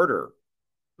starter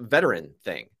veteran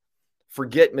thing.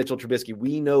 Forget Mitchell Trubisky.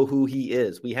 We know who he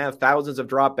is. We have thousands of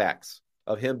dropbacks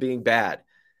of him being bad.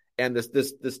 And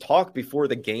this talk before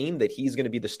the game that he's going to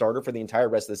be the starter for the entire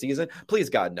rest of the season, please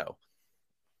God, no.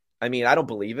 I mean, I don't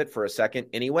believe it for a second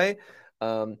anyway.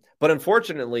 But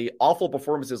unfortunately, awful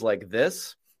performances like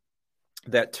this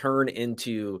that turn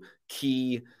into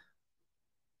key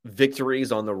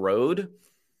victories on the road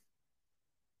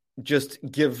just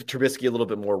give Trubisky a little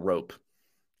bit more rope.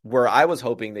 Where I was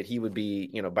hoping that he would be,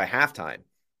 by halftime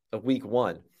of week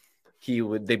 1,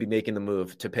 they'd be making the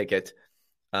move to Pickett.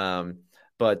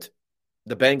 But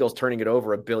the Bengals turning it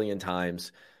over a billion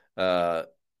times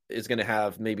is going to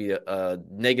have maybe a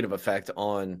negative effect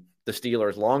on the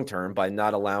Steelers long term by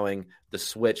not allowing the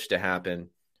switch to happen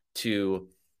to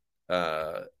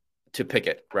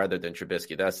Pickett rather than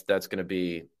Trubisky. That's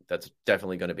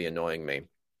definitely going to be annoying me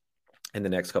in the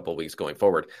next couple of weeks going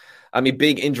forward. I mean,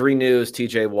 big injury news: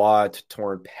 TJ Watt,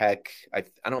 torn pec. I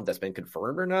don't know if that's been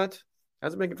confirmed or not.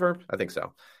 Has it been confirmed? I think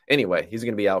so. Anyway, he's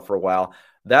going to be out for a while.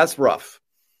 That's rough.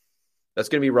 That's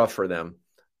going to be rough for them.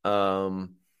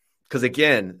 Because,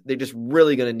 again, they're just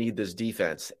really going to need this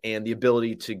defense and the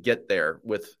ability to get there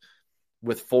with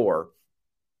 4.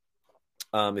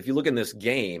 If you look in this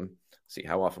game, see,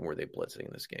 how often were they blitzing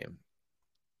in this game?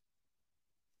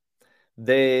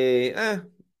 They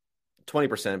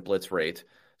 20% blitz rate,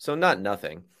 so not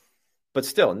nothing. But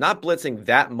still, not blitzing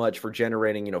that much for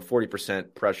generating,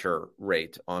 40% pressure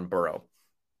rate on Burrow.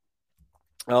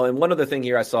 Oh, and one other thing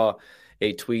here, I saw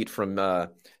a tweet from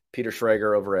Peter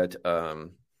Schrager over at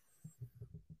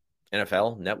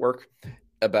NFL Network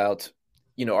about,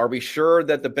 are we sure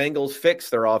that the Bengals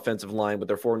fixed their offensive line with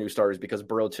their 4 new starters because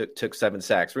Burrow took 7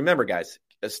 sacks? Remember, guys,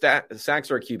 sacks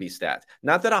are a QB stat.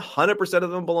 Not that 100% of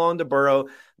them belong to Burrow,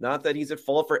 not that he's at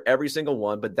fault for every single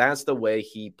one, but that's the way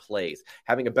he plays.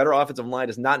 Having a better offensive line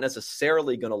is not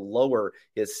necessarily going to lower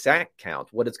his sack count.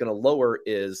 What it's going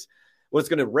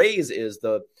to raise is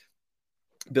the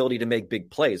ability to make big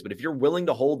plays. But if you're willing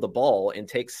to hold the ball and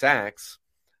take sacks,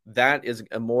 that is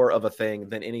more of a thing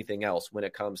than anything else when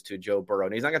it comes to Joe Burrow.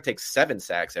 And he's not going to take 7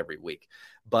 sacks every week,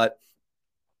 but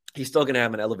he's still going to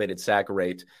have an elevated sack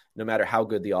rate no matter how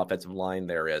good the offensive line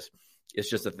there is. It's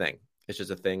just a thing. It's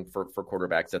just a thing for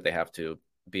quarterbacks that they have to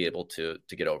be able to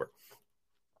get over.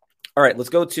 All right, let's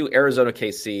go to Arizona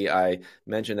KC. I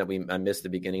mentioned that I missed the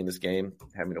beginning of this game,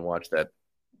 having to watch that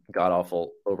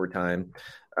god-awful overtime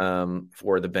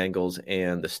for the Bengals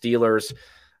and the Steelers.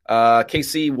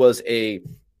 KC was a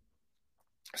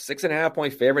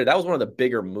 6.5-point favorite. That was one of the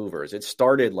bigger movers. It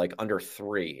started like under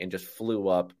 3 and just flew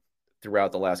up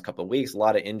throughout the last couple of weeks. A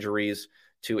lot of injuries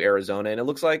to Arizona, and it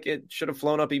looks like it should have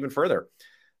flown up even further.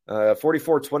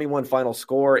 44-21 final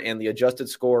score, and the adjusted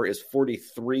score is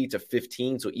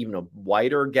 43-15, so even a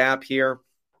wider gap here.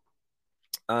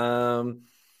 Can't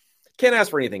ask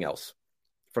for anything else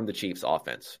from the Chiefs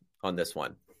offense on this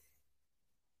one.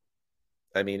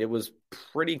 I mean, it was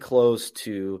pretty close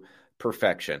to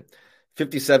perfection.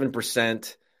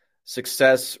 57%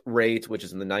 success rate, which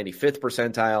is in the 95th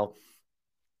percentile.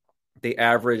 They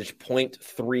averaged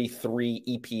 0.33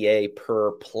 EPA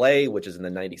per play, which is in the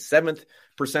 97th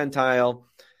percentile.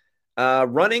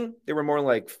 Running, they were more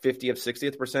like 50th,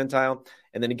 60th percentile.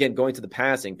 And then again, going to the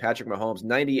passing, Patrick Mahomes,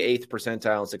 98th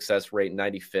percentile in success rate,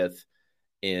 95th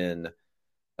in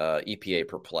EPA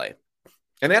per play.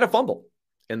 And they had a fumble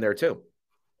in there too.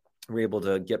 We were able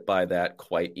to get by that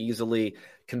quite easily.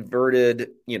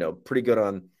 Converted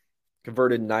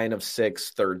 9 of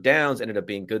 6 third downs, ended up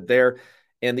being good there.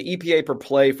 And the EPA per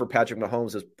play for Patrick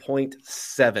Mahomes is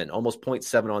 0.7, almost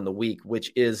 0.7 on the week,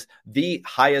 which is the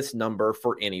highest number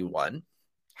for anyone,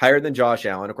 higher than Josh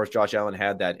Allen. Of course, Josh Allen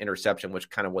had that interception, which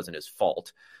kind of wasn't his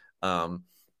fault. But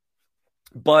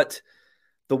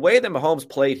the way that Mahomes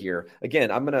played here, again,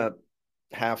 I'm going to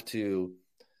have to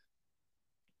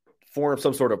form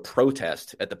some sort of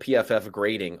protest at the PFF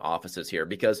grading offices here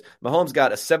because Mahomes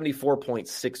got a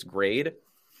 74.6 grade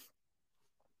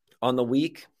on the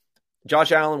week.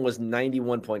 Josh Allen was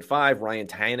 91.5. Ryan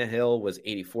Tannehill was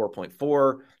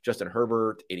 84.4. Justin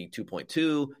Herbert,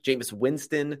 82.2. Jameis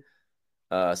Winston,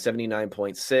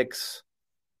 79.6.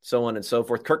 So on and so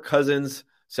forth. Kirk Cousins,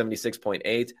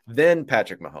 76.8. Then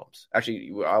Patrick Mahomes.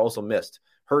 Actually, I also missed.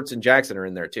 Hurts and Jackson are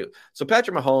in there too. So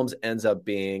Patrick Mahomes ends up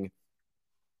being,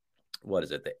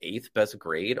 the 8th best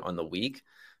grade on the week,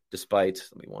 despite,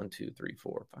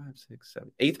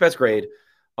 8th best grade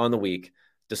on the week,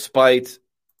 despite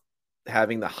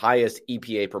having the highest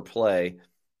EPA per play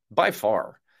by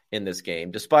far in this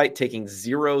game, despite taking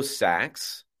 0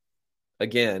 sacks.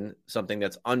 Again, something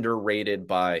that's underrated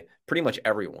by pretty much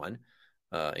everyone,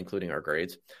 including our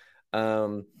grades.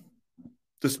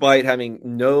 Despite having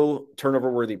no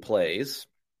turnover-worthy plays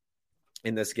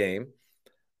in this game,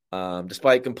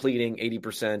 despite completing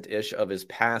 80%-ish of his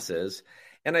passes.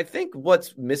 And I think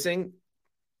what's missing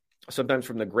sometimes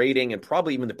from the grading and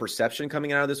probably even the perception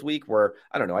coming out of this week where,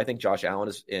 I don't know, I think Josh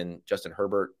Allen and Justin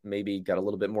Herbert maybe got a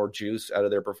little bit more juice out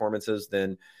of their performances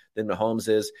than Mahomes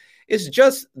is. It's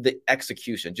just the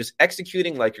execution, just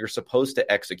executing like you're supposed to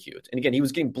execute. And again, he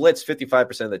was getting blitzed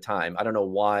 55% of the time. I don't know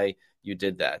why you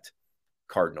did that,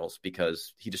 Cardinals,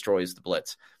 because he destroys the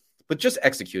blitz. But just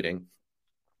executing.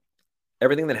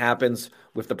 Everything that happens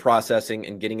with the processing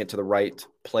and getting it to the right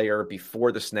player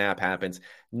before the snap happens,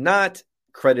 not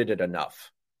credited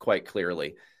enough, quite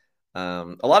clearly.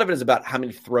 A lot of it is about how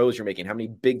many throws you're making, how many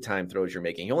big-time throws you're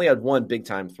making. He only had one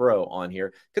big-time throw on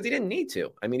here because he didn't need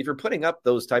to. I mean, if you're putting up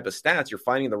those type of stats, you're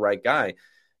finding the right guy,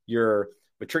 you're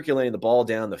matriculating the ball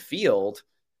down the field.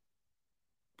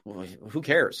 Well, who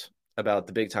cares about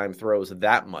the big-time throws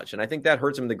that much? And I think that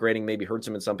hurts him in the grading, maybe hurts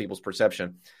him in some people's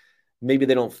perception. Maybe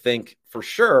they don't think for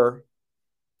sure.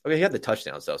 Okay, he had the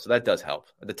touchdowns though, so that does help.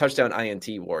 The touchdown INT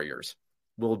Warriors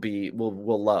will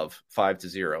love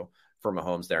 5-0 for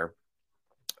Mahomes there.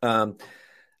 But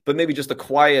maybe just a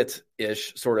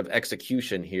quiet-ish sort of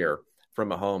execution here from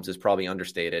Mahomes is probably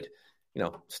understated. You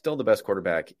know, still the best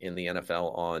quarterback in the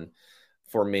NFL on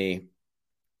for me,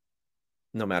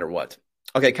 no matter what.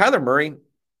 Okay, Kyler Murray,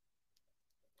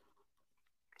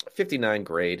 59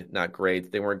 grade, not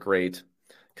great. They weren't great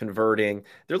converting.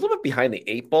 They're a little bit behind the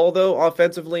 8 ball, though,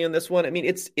 offensively in this one. I mean,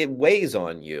 it weighs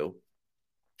on you.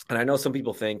 And I know some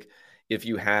people think if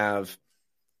you have,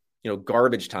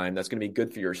 garbage time, that's going to be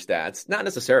good for your stats. Not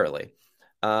necessarily.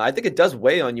 I think it does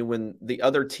weigh on you when the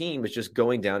other team is just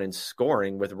going down and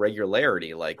scoring with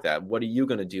regularity like that. What are you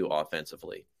going to do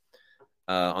offensively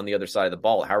on the other side of the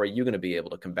ball? How are you going to be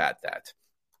able to combat that?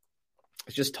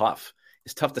 It's just tough.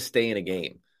 It's tough to stay in a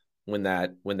game when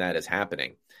that is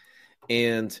happening.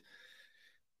 And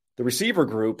the receiver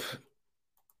group,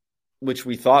 which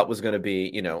we thought was going to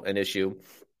be, an issue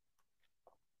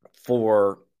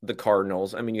for the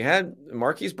Cardinals. I mean, you had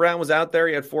Marquise Brown was out there.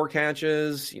 He had 4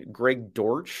 catches. Greg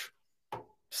Dortch,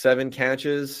 7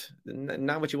 catches.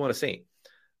 Not what you want to see.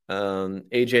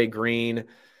 AJ Green,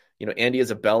 Andy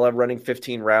Isabella running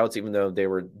 15 routes, even though they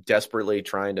were desperately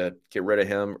trying to get rid of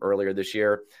him earlier this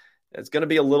year. It's going to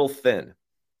be a little thin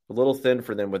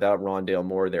for them without Rondale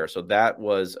Moore there. So that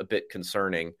was a bit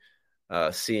concerning,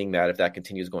 seeing that if that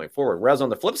continues going forward. Whereas on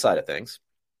the flip side of things,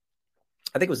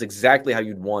 I think it was exactly how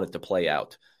you'd want it to play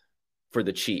out for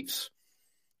the Chiefs.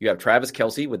 You have Travis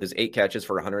Kelce with his 8 catches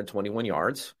for 121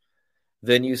 yards.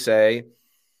 Then you say,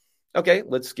 okay,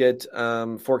 let's get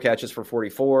 4 catches for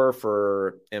 44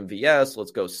 for MVS.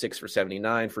 Let's go 6 for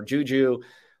 79 for Juju.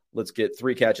 Let's get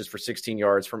 3 catches for 16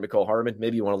 yards from Mecole Hardman.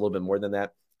 Maybe you want a little bit more than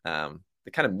that.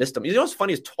 They kind of missed him. What's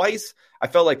funny is twice I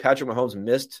felt like Patrick Mahomes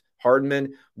missed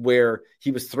Hardman where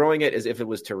he was throwing it as if it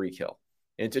was Tyreek Hill.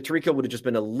 And Tyreek Hill would have just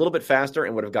been a little bit faster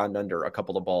and would have gotten under a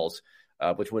couple of balls,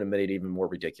 which would have made it even more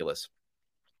ridiculous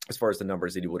as far as the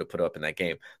numbers that he would have put up in that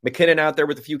game. McKinnon out there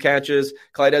with a few catches.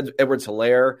 Clyde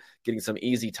Edwards-Helaire getting some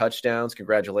easy touchdowns.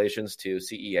 Congratulations to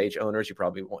CEH owners. You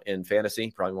probably in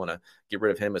fantasy probably want to get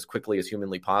rid of him as quickly as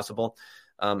humanly possible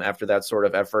after that sort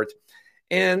of effort.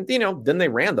 And, then they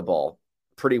ran the ball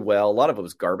pretty well. A lot of it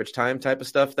was garbage time type of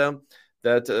stuff, though,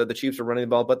 that the Chiefs were running the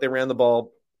ball, but they ran the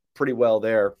ball pretty well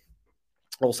there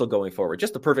also going forward.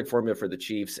 Just the perfect formula for the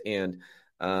Chiefs. And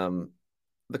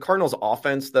the Cardinals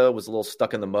offense, though, was a little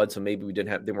stuck in the mud, so maybe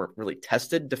they weren't really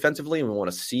tested defensively, and we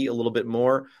want to see a little bit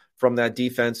more from that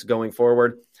defense going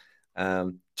forward.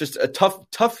 Just a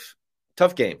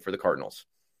tough game for the Cardinals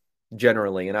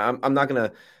generally. And I'm not going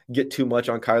to get too much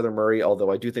on Kyler Murray,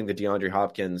 although I do think the DeAndre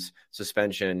Hopkins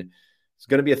suspension is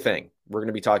going to be a thing. We're going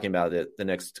to be talking about it the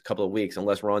next couple of weeks,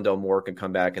 unless Rondale Moore can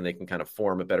come back and they can kind of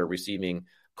form a better receiving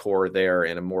core there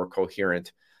and a more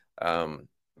coherent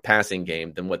passing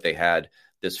game than what they had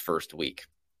this first week.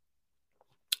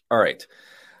 All right.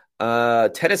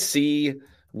 Tennessee,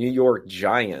 New York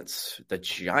Giants. The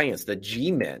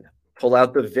G-Men pull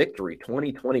out the victory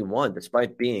 2021,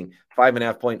 despite being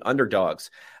 5.5-point underdogs.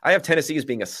 I have Tennessee as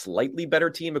being a slightly better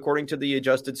team according to the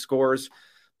adjusted scores.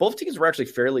 Both teams were actually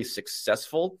fairly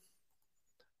successful,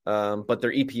 but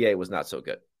their EPA was not so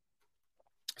good.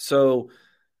 So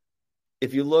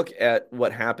if you look at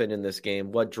what happened in this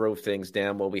game, what drove things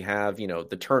down, well, we have,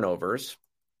 the turnovers.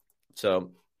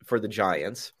 So for the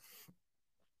Giants,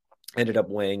 ended up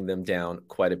weighing them down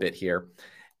quite a bit here.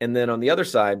 And then on the other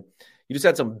side, you just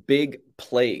had some big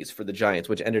plays for the Giants,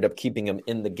 which ended up keeping them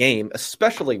in the game,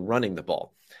 especially running the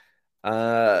ball.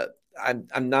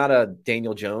 I'm not a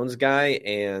Daniel Jones guy,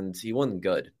 and he wasn't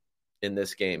good in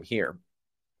this game here.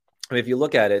 I mean, if you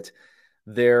look at it,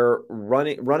 they're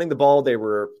running the ball. They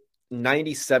were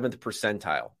 97th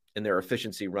percentile in their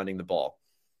efficiency running the ball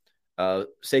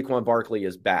Saquon Barkley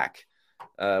is back,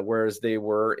 whereas they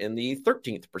were in the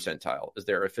 13th percentile is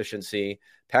their efficiency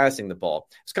passing the ball.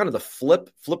 It's kind of the flip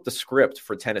the script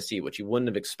for Tennessee, which you wouldn't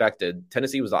have expected.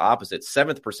 Tennessee was the opposite,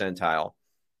 7th percentile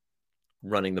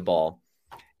running the ball,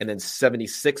 and then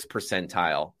 76th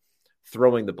percentile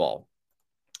throwing the ball.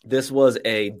 This was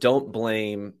a don't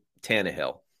blame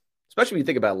Tannehill, especially when you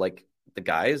think about like the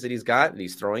guys that he's got and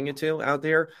he's throwing it to out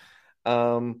there.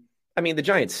 I mean, the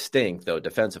Giants stink, though,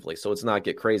 defensively, so it's not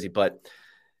get crazy, but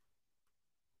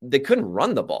they couldn't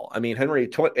run the ball. I mean, Henry,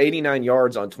 89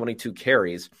 yards on 22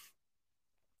 carries.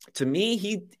 To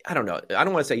me, I don't know. I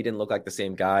don't want to say he didn't look like the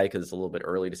same guy because it's a little bit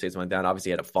early to say something like that. Obviously,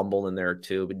 he had a fumble in there,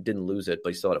 too, but didn't lose it, but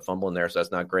he still had a fumble in there, so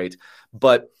that's not great.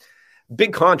 But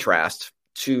big contrast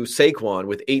to Saquon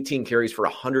with 18 carries for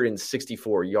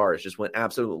 164 yards, just went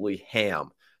absolutely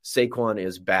ham. Saquon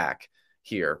is back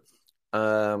here.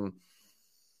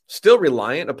 Still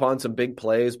reliant upon some big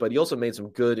plays, but he also made some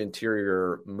good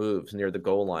interior moves near the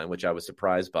goal line, which I was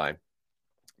surprised by.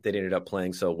 They ended up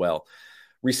playing so well.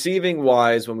 Receiving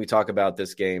wise, when we talk about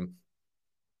this game,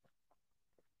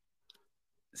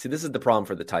 see, this is the problem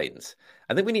for the Titans.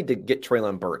 I think we need to get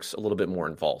Treylon Burks a little bit more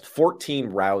involved. 14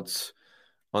 routes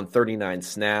on 39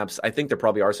 snaps. I think there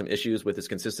probably are some issues with his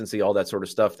consistency, all that sort of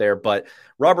stuff there. But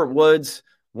Robert Woods,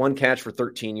 1 catch for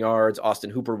 13 yards. Austin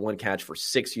Hooper, 1 catch for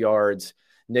 6 yards.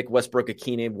 Nick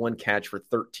Westbrook-Akine, 1 catch for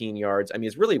 13 yards. I mean,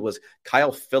 it really was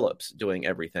Kyle Phillips doing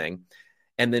everything.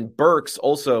 And then Burks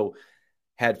also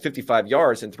had 55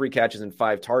 yards and 3 catches and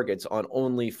 5 targets on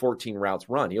only 14 routes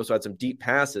run. He also had some deep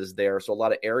passes there, so a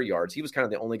lot of air yards. He was kind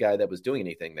of the only guy that was doing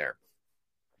anything there.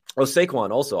 Oh,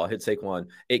 Saquon also. I'll hit Saquon.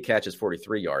 8 catches,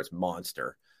 43 yards.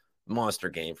 Monster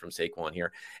game from Saquon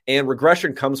here. And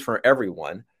regression comes from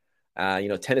everyone.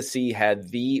 Tennessee had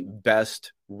the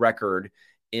best record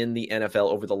in the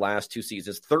NFL over the last 2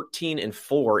 seasons,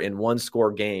 13-4 in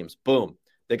 1-score games. Boom,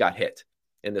 they got hit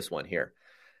in this one here.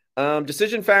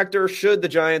 Decision factor, should the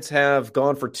Giants have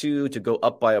gone for 2 to go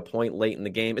up by a point late in the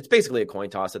game? It's basically a coin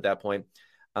toss at that point.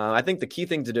 I think the key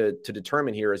thing to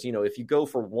determine here is, if you go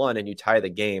for 1 and you tie the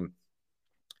game,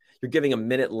 you're giving a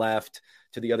minute left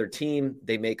to the other team.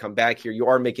 They may come back here. You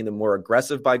are making them more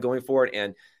aggressive by going for it.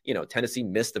 And, Tennessee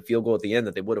missed the field goal at the end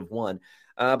that they would have won.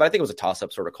 But I think it was a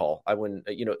toss-up sort of call. I wouldn't,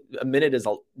 a minute is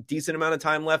a decent amount of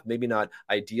time left, maybe not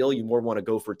ideal. You more want to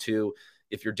go for 2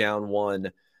 if you're down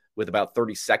 1 with about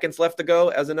 30 seconds left to go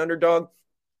as an underdog.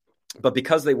 But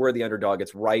because they were the underdog,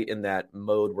 it's right in that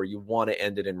mode where you want to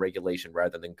end it in regulation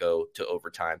rather than go to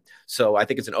overtime. So I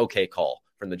think it's an okay call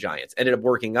from the Giants. Ended up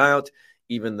working out,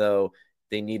 even though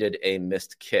they needed a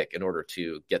missed kick in order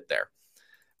to get there.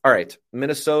 All right,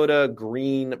 Minnesota,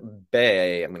 Green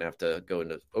Bay. I'm going to have to go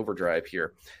into overdrive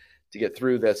here to get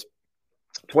through this.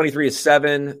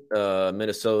 23-7,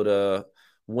 Minnesota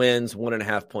wins,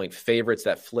 1.5-point favorites.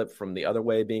 That flip from the other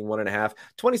way being 1.5.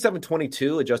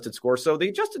 27-22 adjusted score. So the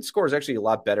adjusted score is actually a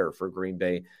lot better for Green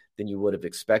Bay than you would have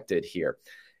expected here.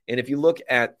 And if you look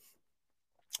at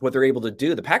what they're able to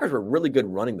do, the Packers were really good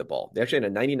running the ball. They actually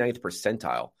had a 99th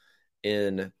percentile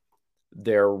in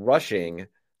their rushing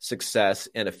success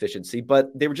and efficiency,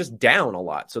 but they were just down a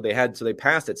lot. So they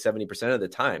passed it 70% of the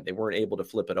time. They weren't able to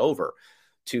flip it over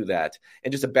to that.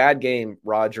 And just a bad game,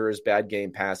 Rodgers, bad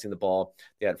game passing the ball.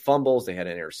 They had fumbles, they had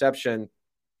an interception.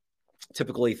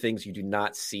 Typically things you do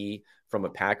not see from a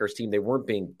Packers team. They weren't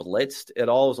being blitzed at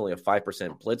all. It was only a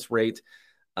 5% blitz rate.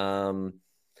 And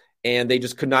they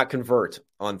just could not convert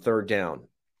on third down.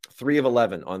 3 of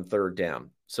 11 on third down.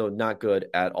 So not good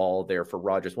at all there for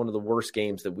Rodgers. One of the worst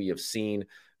games that we have seen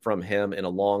from him in a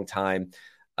long time.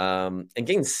 And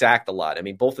getting sacked a lot. I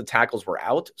mean, both the tackles were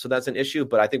out, so that's an issue.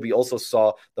 But I think we also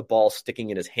saw the ball sticking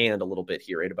in his hand a little bit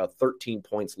here. He had about 13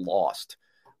 points lost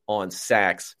on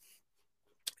sacks.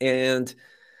 And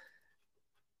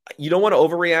you don't want to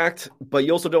overreact, but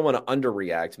you also don't want to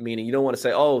underreact, meaning you don't want to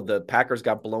say, oh, the Packers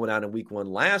got blown out in week 1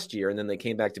 last year, and then they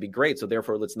came back to be great. So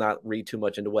therefore, let's not read too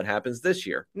much into what happens this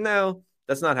year. No,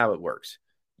 that's not how it works.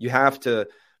 You have to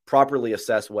properly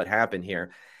assess what happened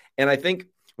here. And I think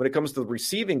when it comes to the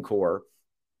receiving core,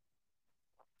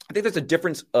 I think there's a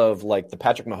difference of like the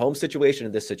Patrick Mahomes situation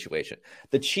and this situation.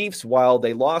 The Chiefs, while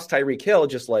they lost Tyreek Hill,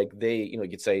 just like you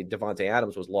could say Devontae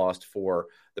Adams was lost for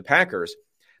the Packers,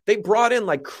 they brought in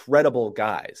like credible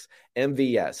guys.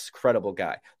 MVS, credible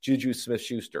guy. Juju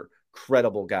Smith-Schuster,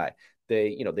 credible guy.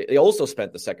 They also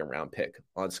spent the 2nd round pick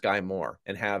on Sky Moore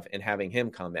and having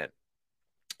him come in.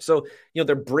 So,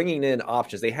 they're bringing in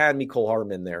options. They had Mecole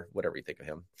Hardman there, whatever you think of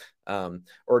him,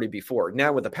 already before.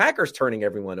 Now, with the Packers turning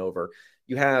everyone over,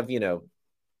 you have,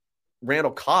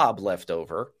 Randall Cobb left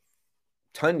over,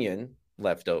 Tunyon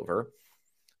left over,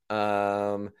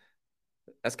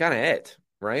 That's kind of it,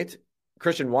 right?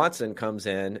 Christian Watson comes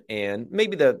in, and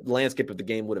maybe the landscape of the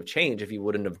game would have changed if he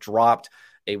wouldn't have dropped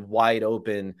a wide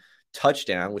open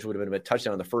touchdown, which would have been a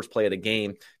touchdown on the first play of the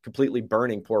game, completely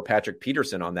burning poor Patrick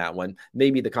Peterson on that one.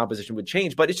 Maybe the composition would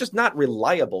change, but it's just not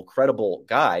reliable, credible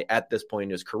guy at this point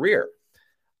in his career.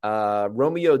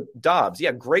 Romeo Doubs,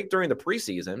 yeah, great during the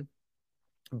preseason,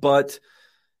 but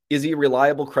is he a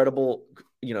reliable, credible,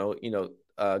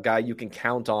 guy you can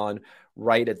count on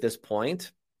right at this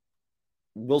point?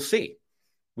 We'll see.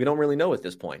 We don't really know at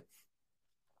this point.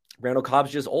 Randall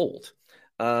Cobb's just old.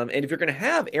 And if you're going to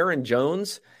have Aaron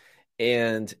Jones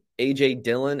and A.J.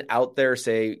 Dillon out there,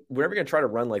 say, we're never going to try to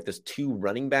run like this 2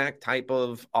 running back type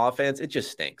of offense, it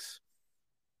just stinks.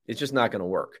 It's just not going to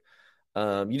work.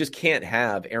 You just can't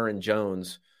have Aaron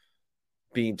Jones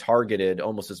being targeted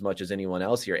almost as much as anyone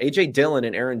else here. A.J. Dillon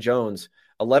and Aaron Jones,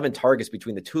 11 targets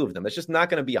between the two of them. That's just not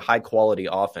going to be a high-quality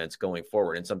offense going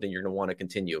forward and something you're going to want to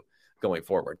continue going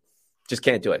forward. Just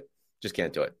can't do it. Just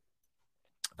can't do it.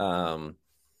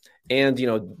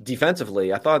 And,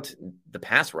 defensively, I thought the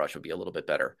pass rush would be a little bit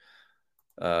better.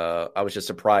 I was just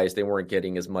surprised they weren't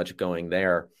getting as much going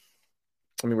there.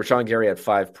 I mean, Rashawn Gary had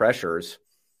 5 pressures.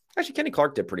 Actually, Kenny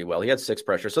Clark did pretty well. He had 6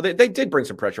 pressures. So they did bring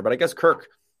some pressure, but I guess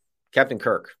Captain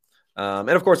Kirk. And,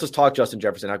 of course, let's talk Justin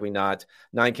Jefferson. How can we not?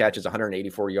 9 catches,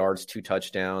 184 yards, 2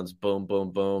 touchdowns. Boom,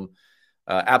 boom, boom.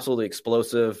 Absolutely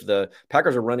explosive. The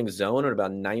Packers are running zone at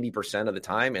about 90% of the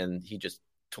time, and he just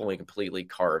totally completely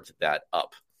carved that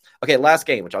up. Okay, last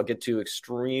game, which I'll get to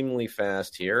extremely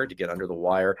fast here to get under the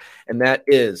wire, and that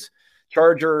is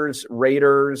Chargers,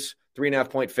 Raiders.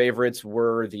 3.5-point favorites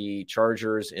were the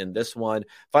Chargers in this one.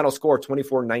 Final score,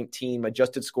 24-19.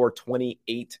 Adjusted score,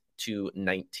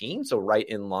 28-19, so right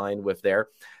in line with there.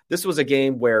 This was a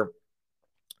game where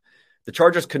the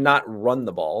Chargers could not run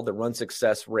the ball. The run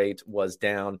success rate was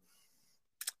down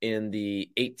in the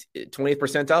 20th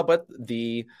percentile, but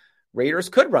the Raiders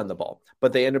could run the ball.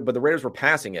 But the Raiders were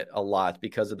passing it a lot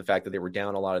because of the fact that they were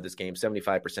down a lot of this game,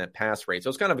 75% pass rate. So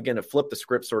it's kind of, again, a flip the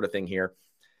script sort of thing here.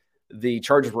 The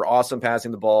Chargers were awesome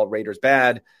passing the ball, Raiders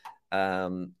bad,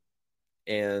 and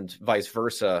vice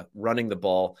versa, running the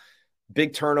ball.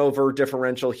 Big turnover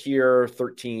differential here,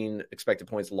 13 expected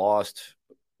points lost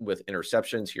with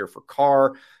interceptions here for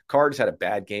Carr. Carr just had a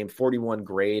bad game, 41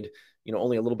 grade,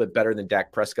 only a little bit better than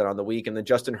Dak Prescott on the week. And then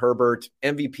Justin Herbert,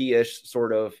 MVP-ish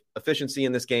sort of efficiency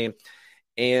in this game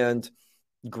and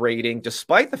grading,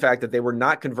 despite the fact that they were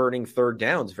not converting third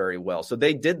downs very well. So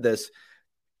they did this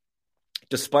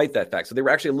despite that fact. So they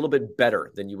were actually a little bit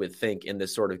better than you would think in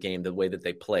this sort of game, the way that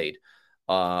they played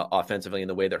offensively and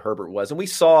the way that Herbert was. And we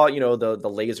saw, the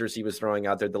lasers he was throwing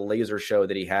out there, the laser show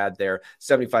that he had there,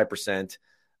 75%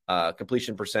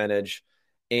 completion percentage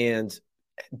and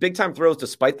big time throws,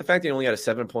 despite the fact that he only had a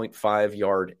 7.5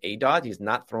 yard ADOT. He's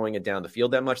not throwing it down the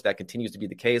field that much. That continues to be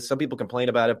the case. Some people complain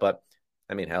about it, but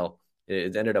I mean, hell,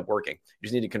 it ended up working. You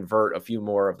just need to convert a few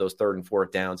more of those 3rd and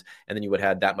 4th downs, and then you would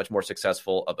have that much more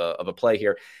successful of a play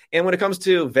here. And when it comes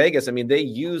to Vegas, I mean, they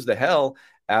use the hell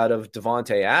out of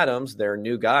Devontae Adams, their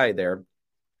new guy there.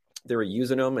 They were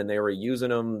using him, and they were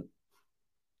using him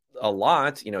a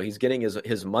lot. He's getting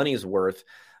his money's worth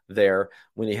there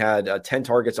when he had 10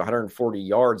 targets, 140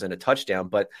 yards, and a touchdown,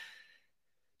 but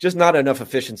just not enough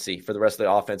efficiency for the rest of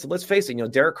the offense. And let's face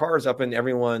it, Derek Carr is up in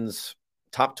everyone's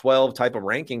top 12 type of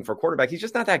ranking for quarterback. He's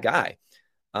just not that guy.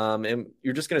 And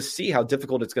you're just going to see how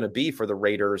difficult it's going to be for the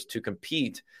Raiders to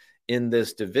compete in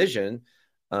this division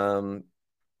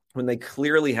when they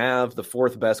clearly have the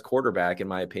 4th best quarterback, in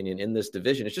my opinion, in this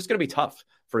division. It's just going to be tough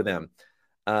for them.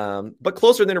 But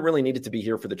closer than it really needed to be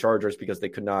here for the Chargers because they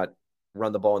could not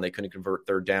run the ball and they couldn't convert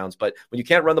third downs. But when you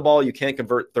can't run the ball, you can't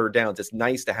convert third downs. It's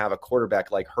nice to have a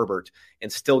quarterback like Herbert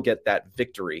and still get that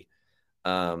victory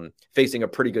facing a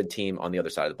pretty good team on the other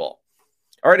side of the ball.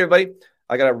 All right, everybody,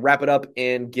 I got to wrap it up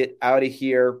and get out of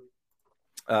here.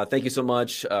 Thank you so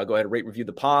much. Go ahead and rate, review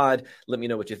the pod. Let me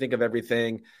know what you think of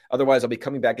everything. Otherwise, I'll be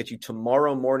coming back at you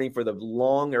tomorrow morning for the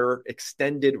longer,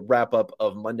 extended wrap-up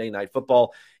of Monday Night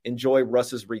Football. Enjoy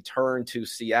Russ's return to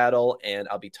Seattle, and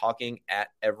I'll be talking at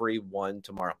everyone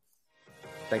tomorrow.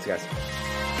 Thanks, guys.